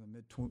think it was in the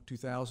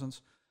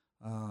mid-2000s,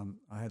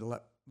 I had to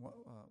let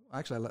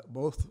I let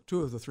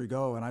 2 of the 3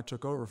 go, and I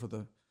took over for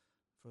the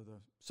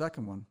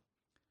second one.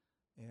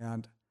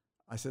 And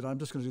I said, I'm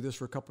just going to do this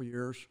for a couple of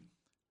years,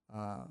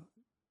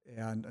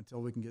 and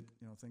until we can get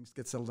things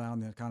get settled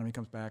down, the economy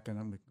comes back, and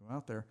then we can go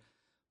out there.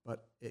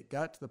 But it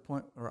got to the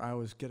point where I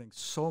was getting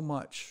so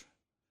much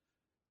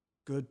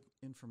good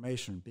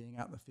information, being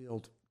out in the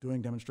field,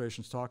 doing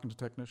demonstrations, talking to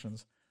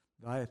technicians,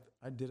 that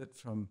I did it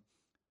from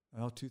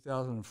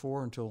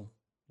 2004 until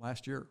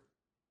last year.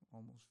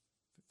 Almost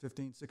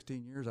 15,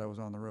 16 years I was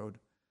on the road.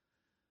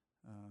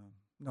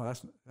 No,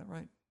 is that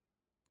right?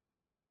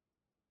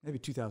 Maybe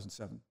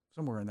 2007,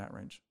 somewhere in that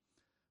range.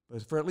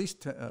 But for at least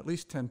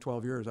 10,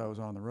 12 years I was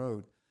on the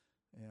road.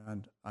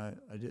 And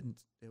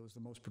it was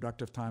the most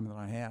productive time that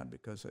I had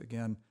because,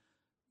 again,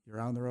 you're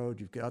on the road,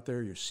 you get out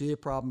there, you see a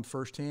problem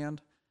firsthand,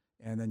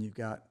 and then you've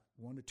got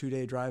 1 to 2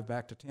 day drive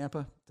back to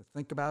Tampa to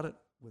think about it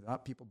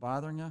without people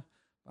bothering you.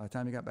 By the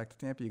time you got back to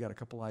Tampa, you got a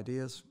couple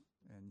ideas,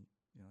 and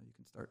you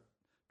can start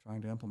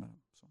trying to implement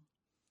them. So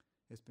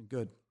it's been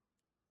good.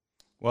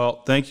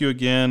 Well, thank you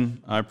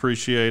again. I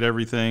appreciate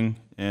everything,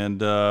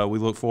 and we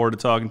look forward to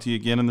talking to you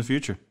again in the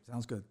future.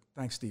 Sounds good.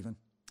 Thanks, Stephen.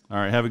 All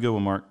right, have a good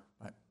one, Mark.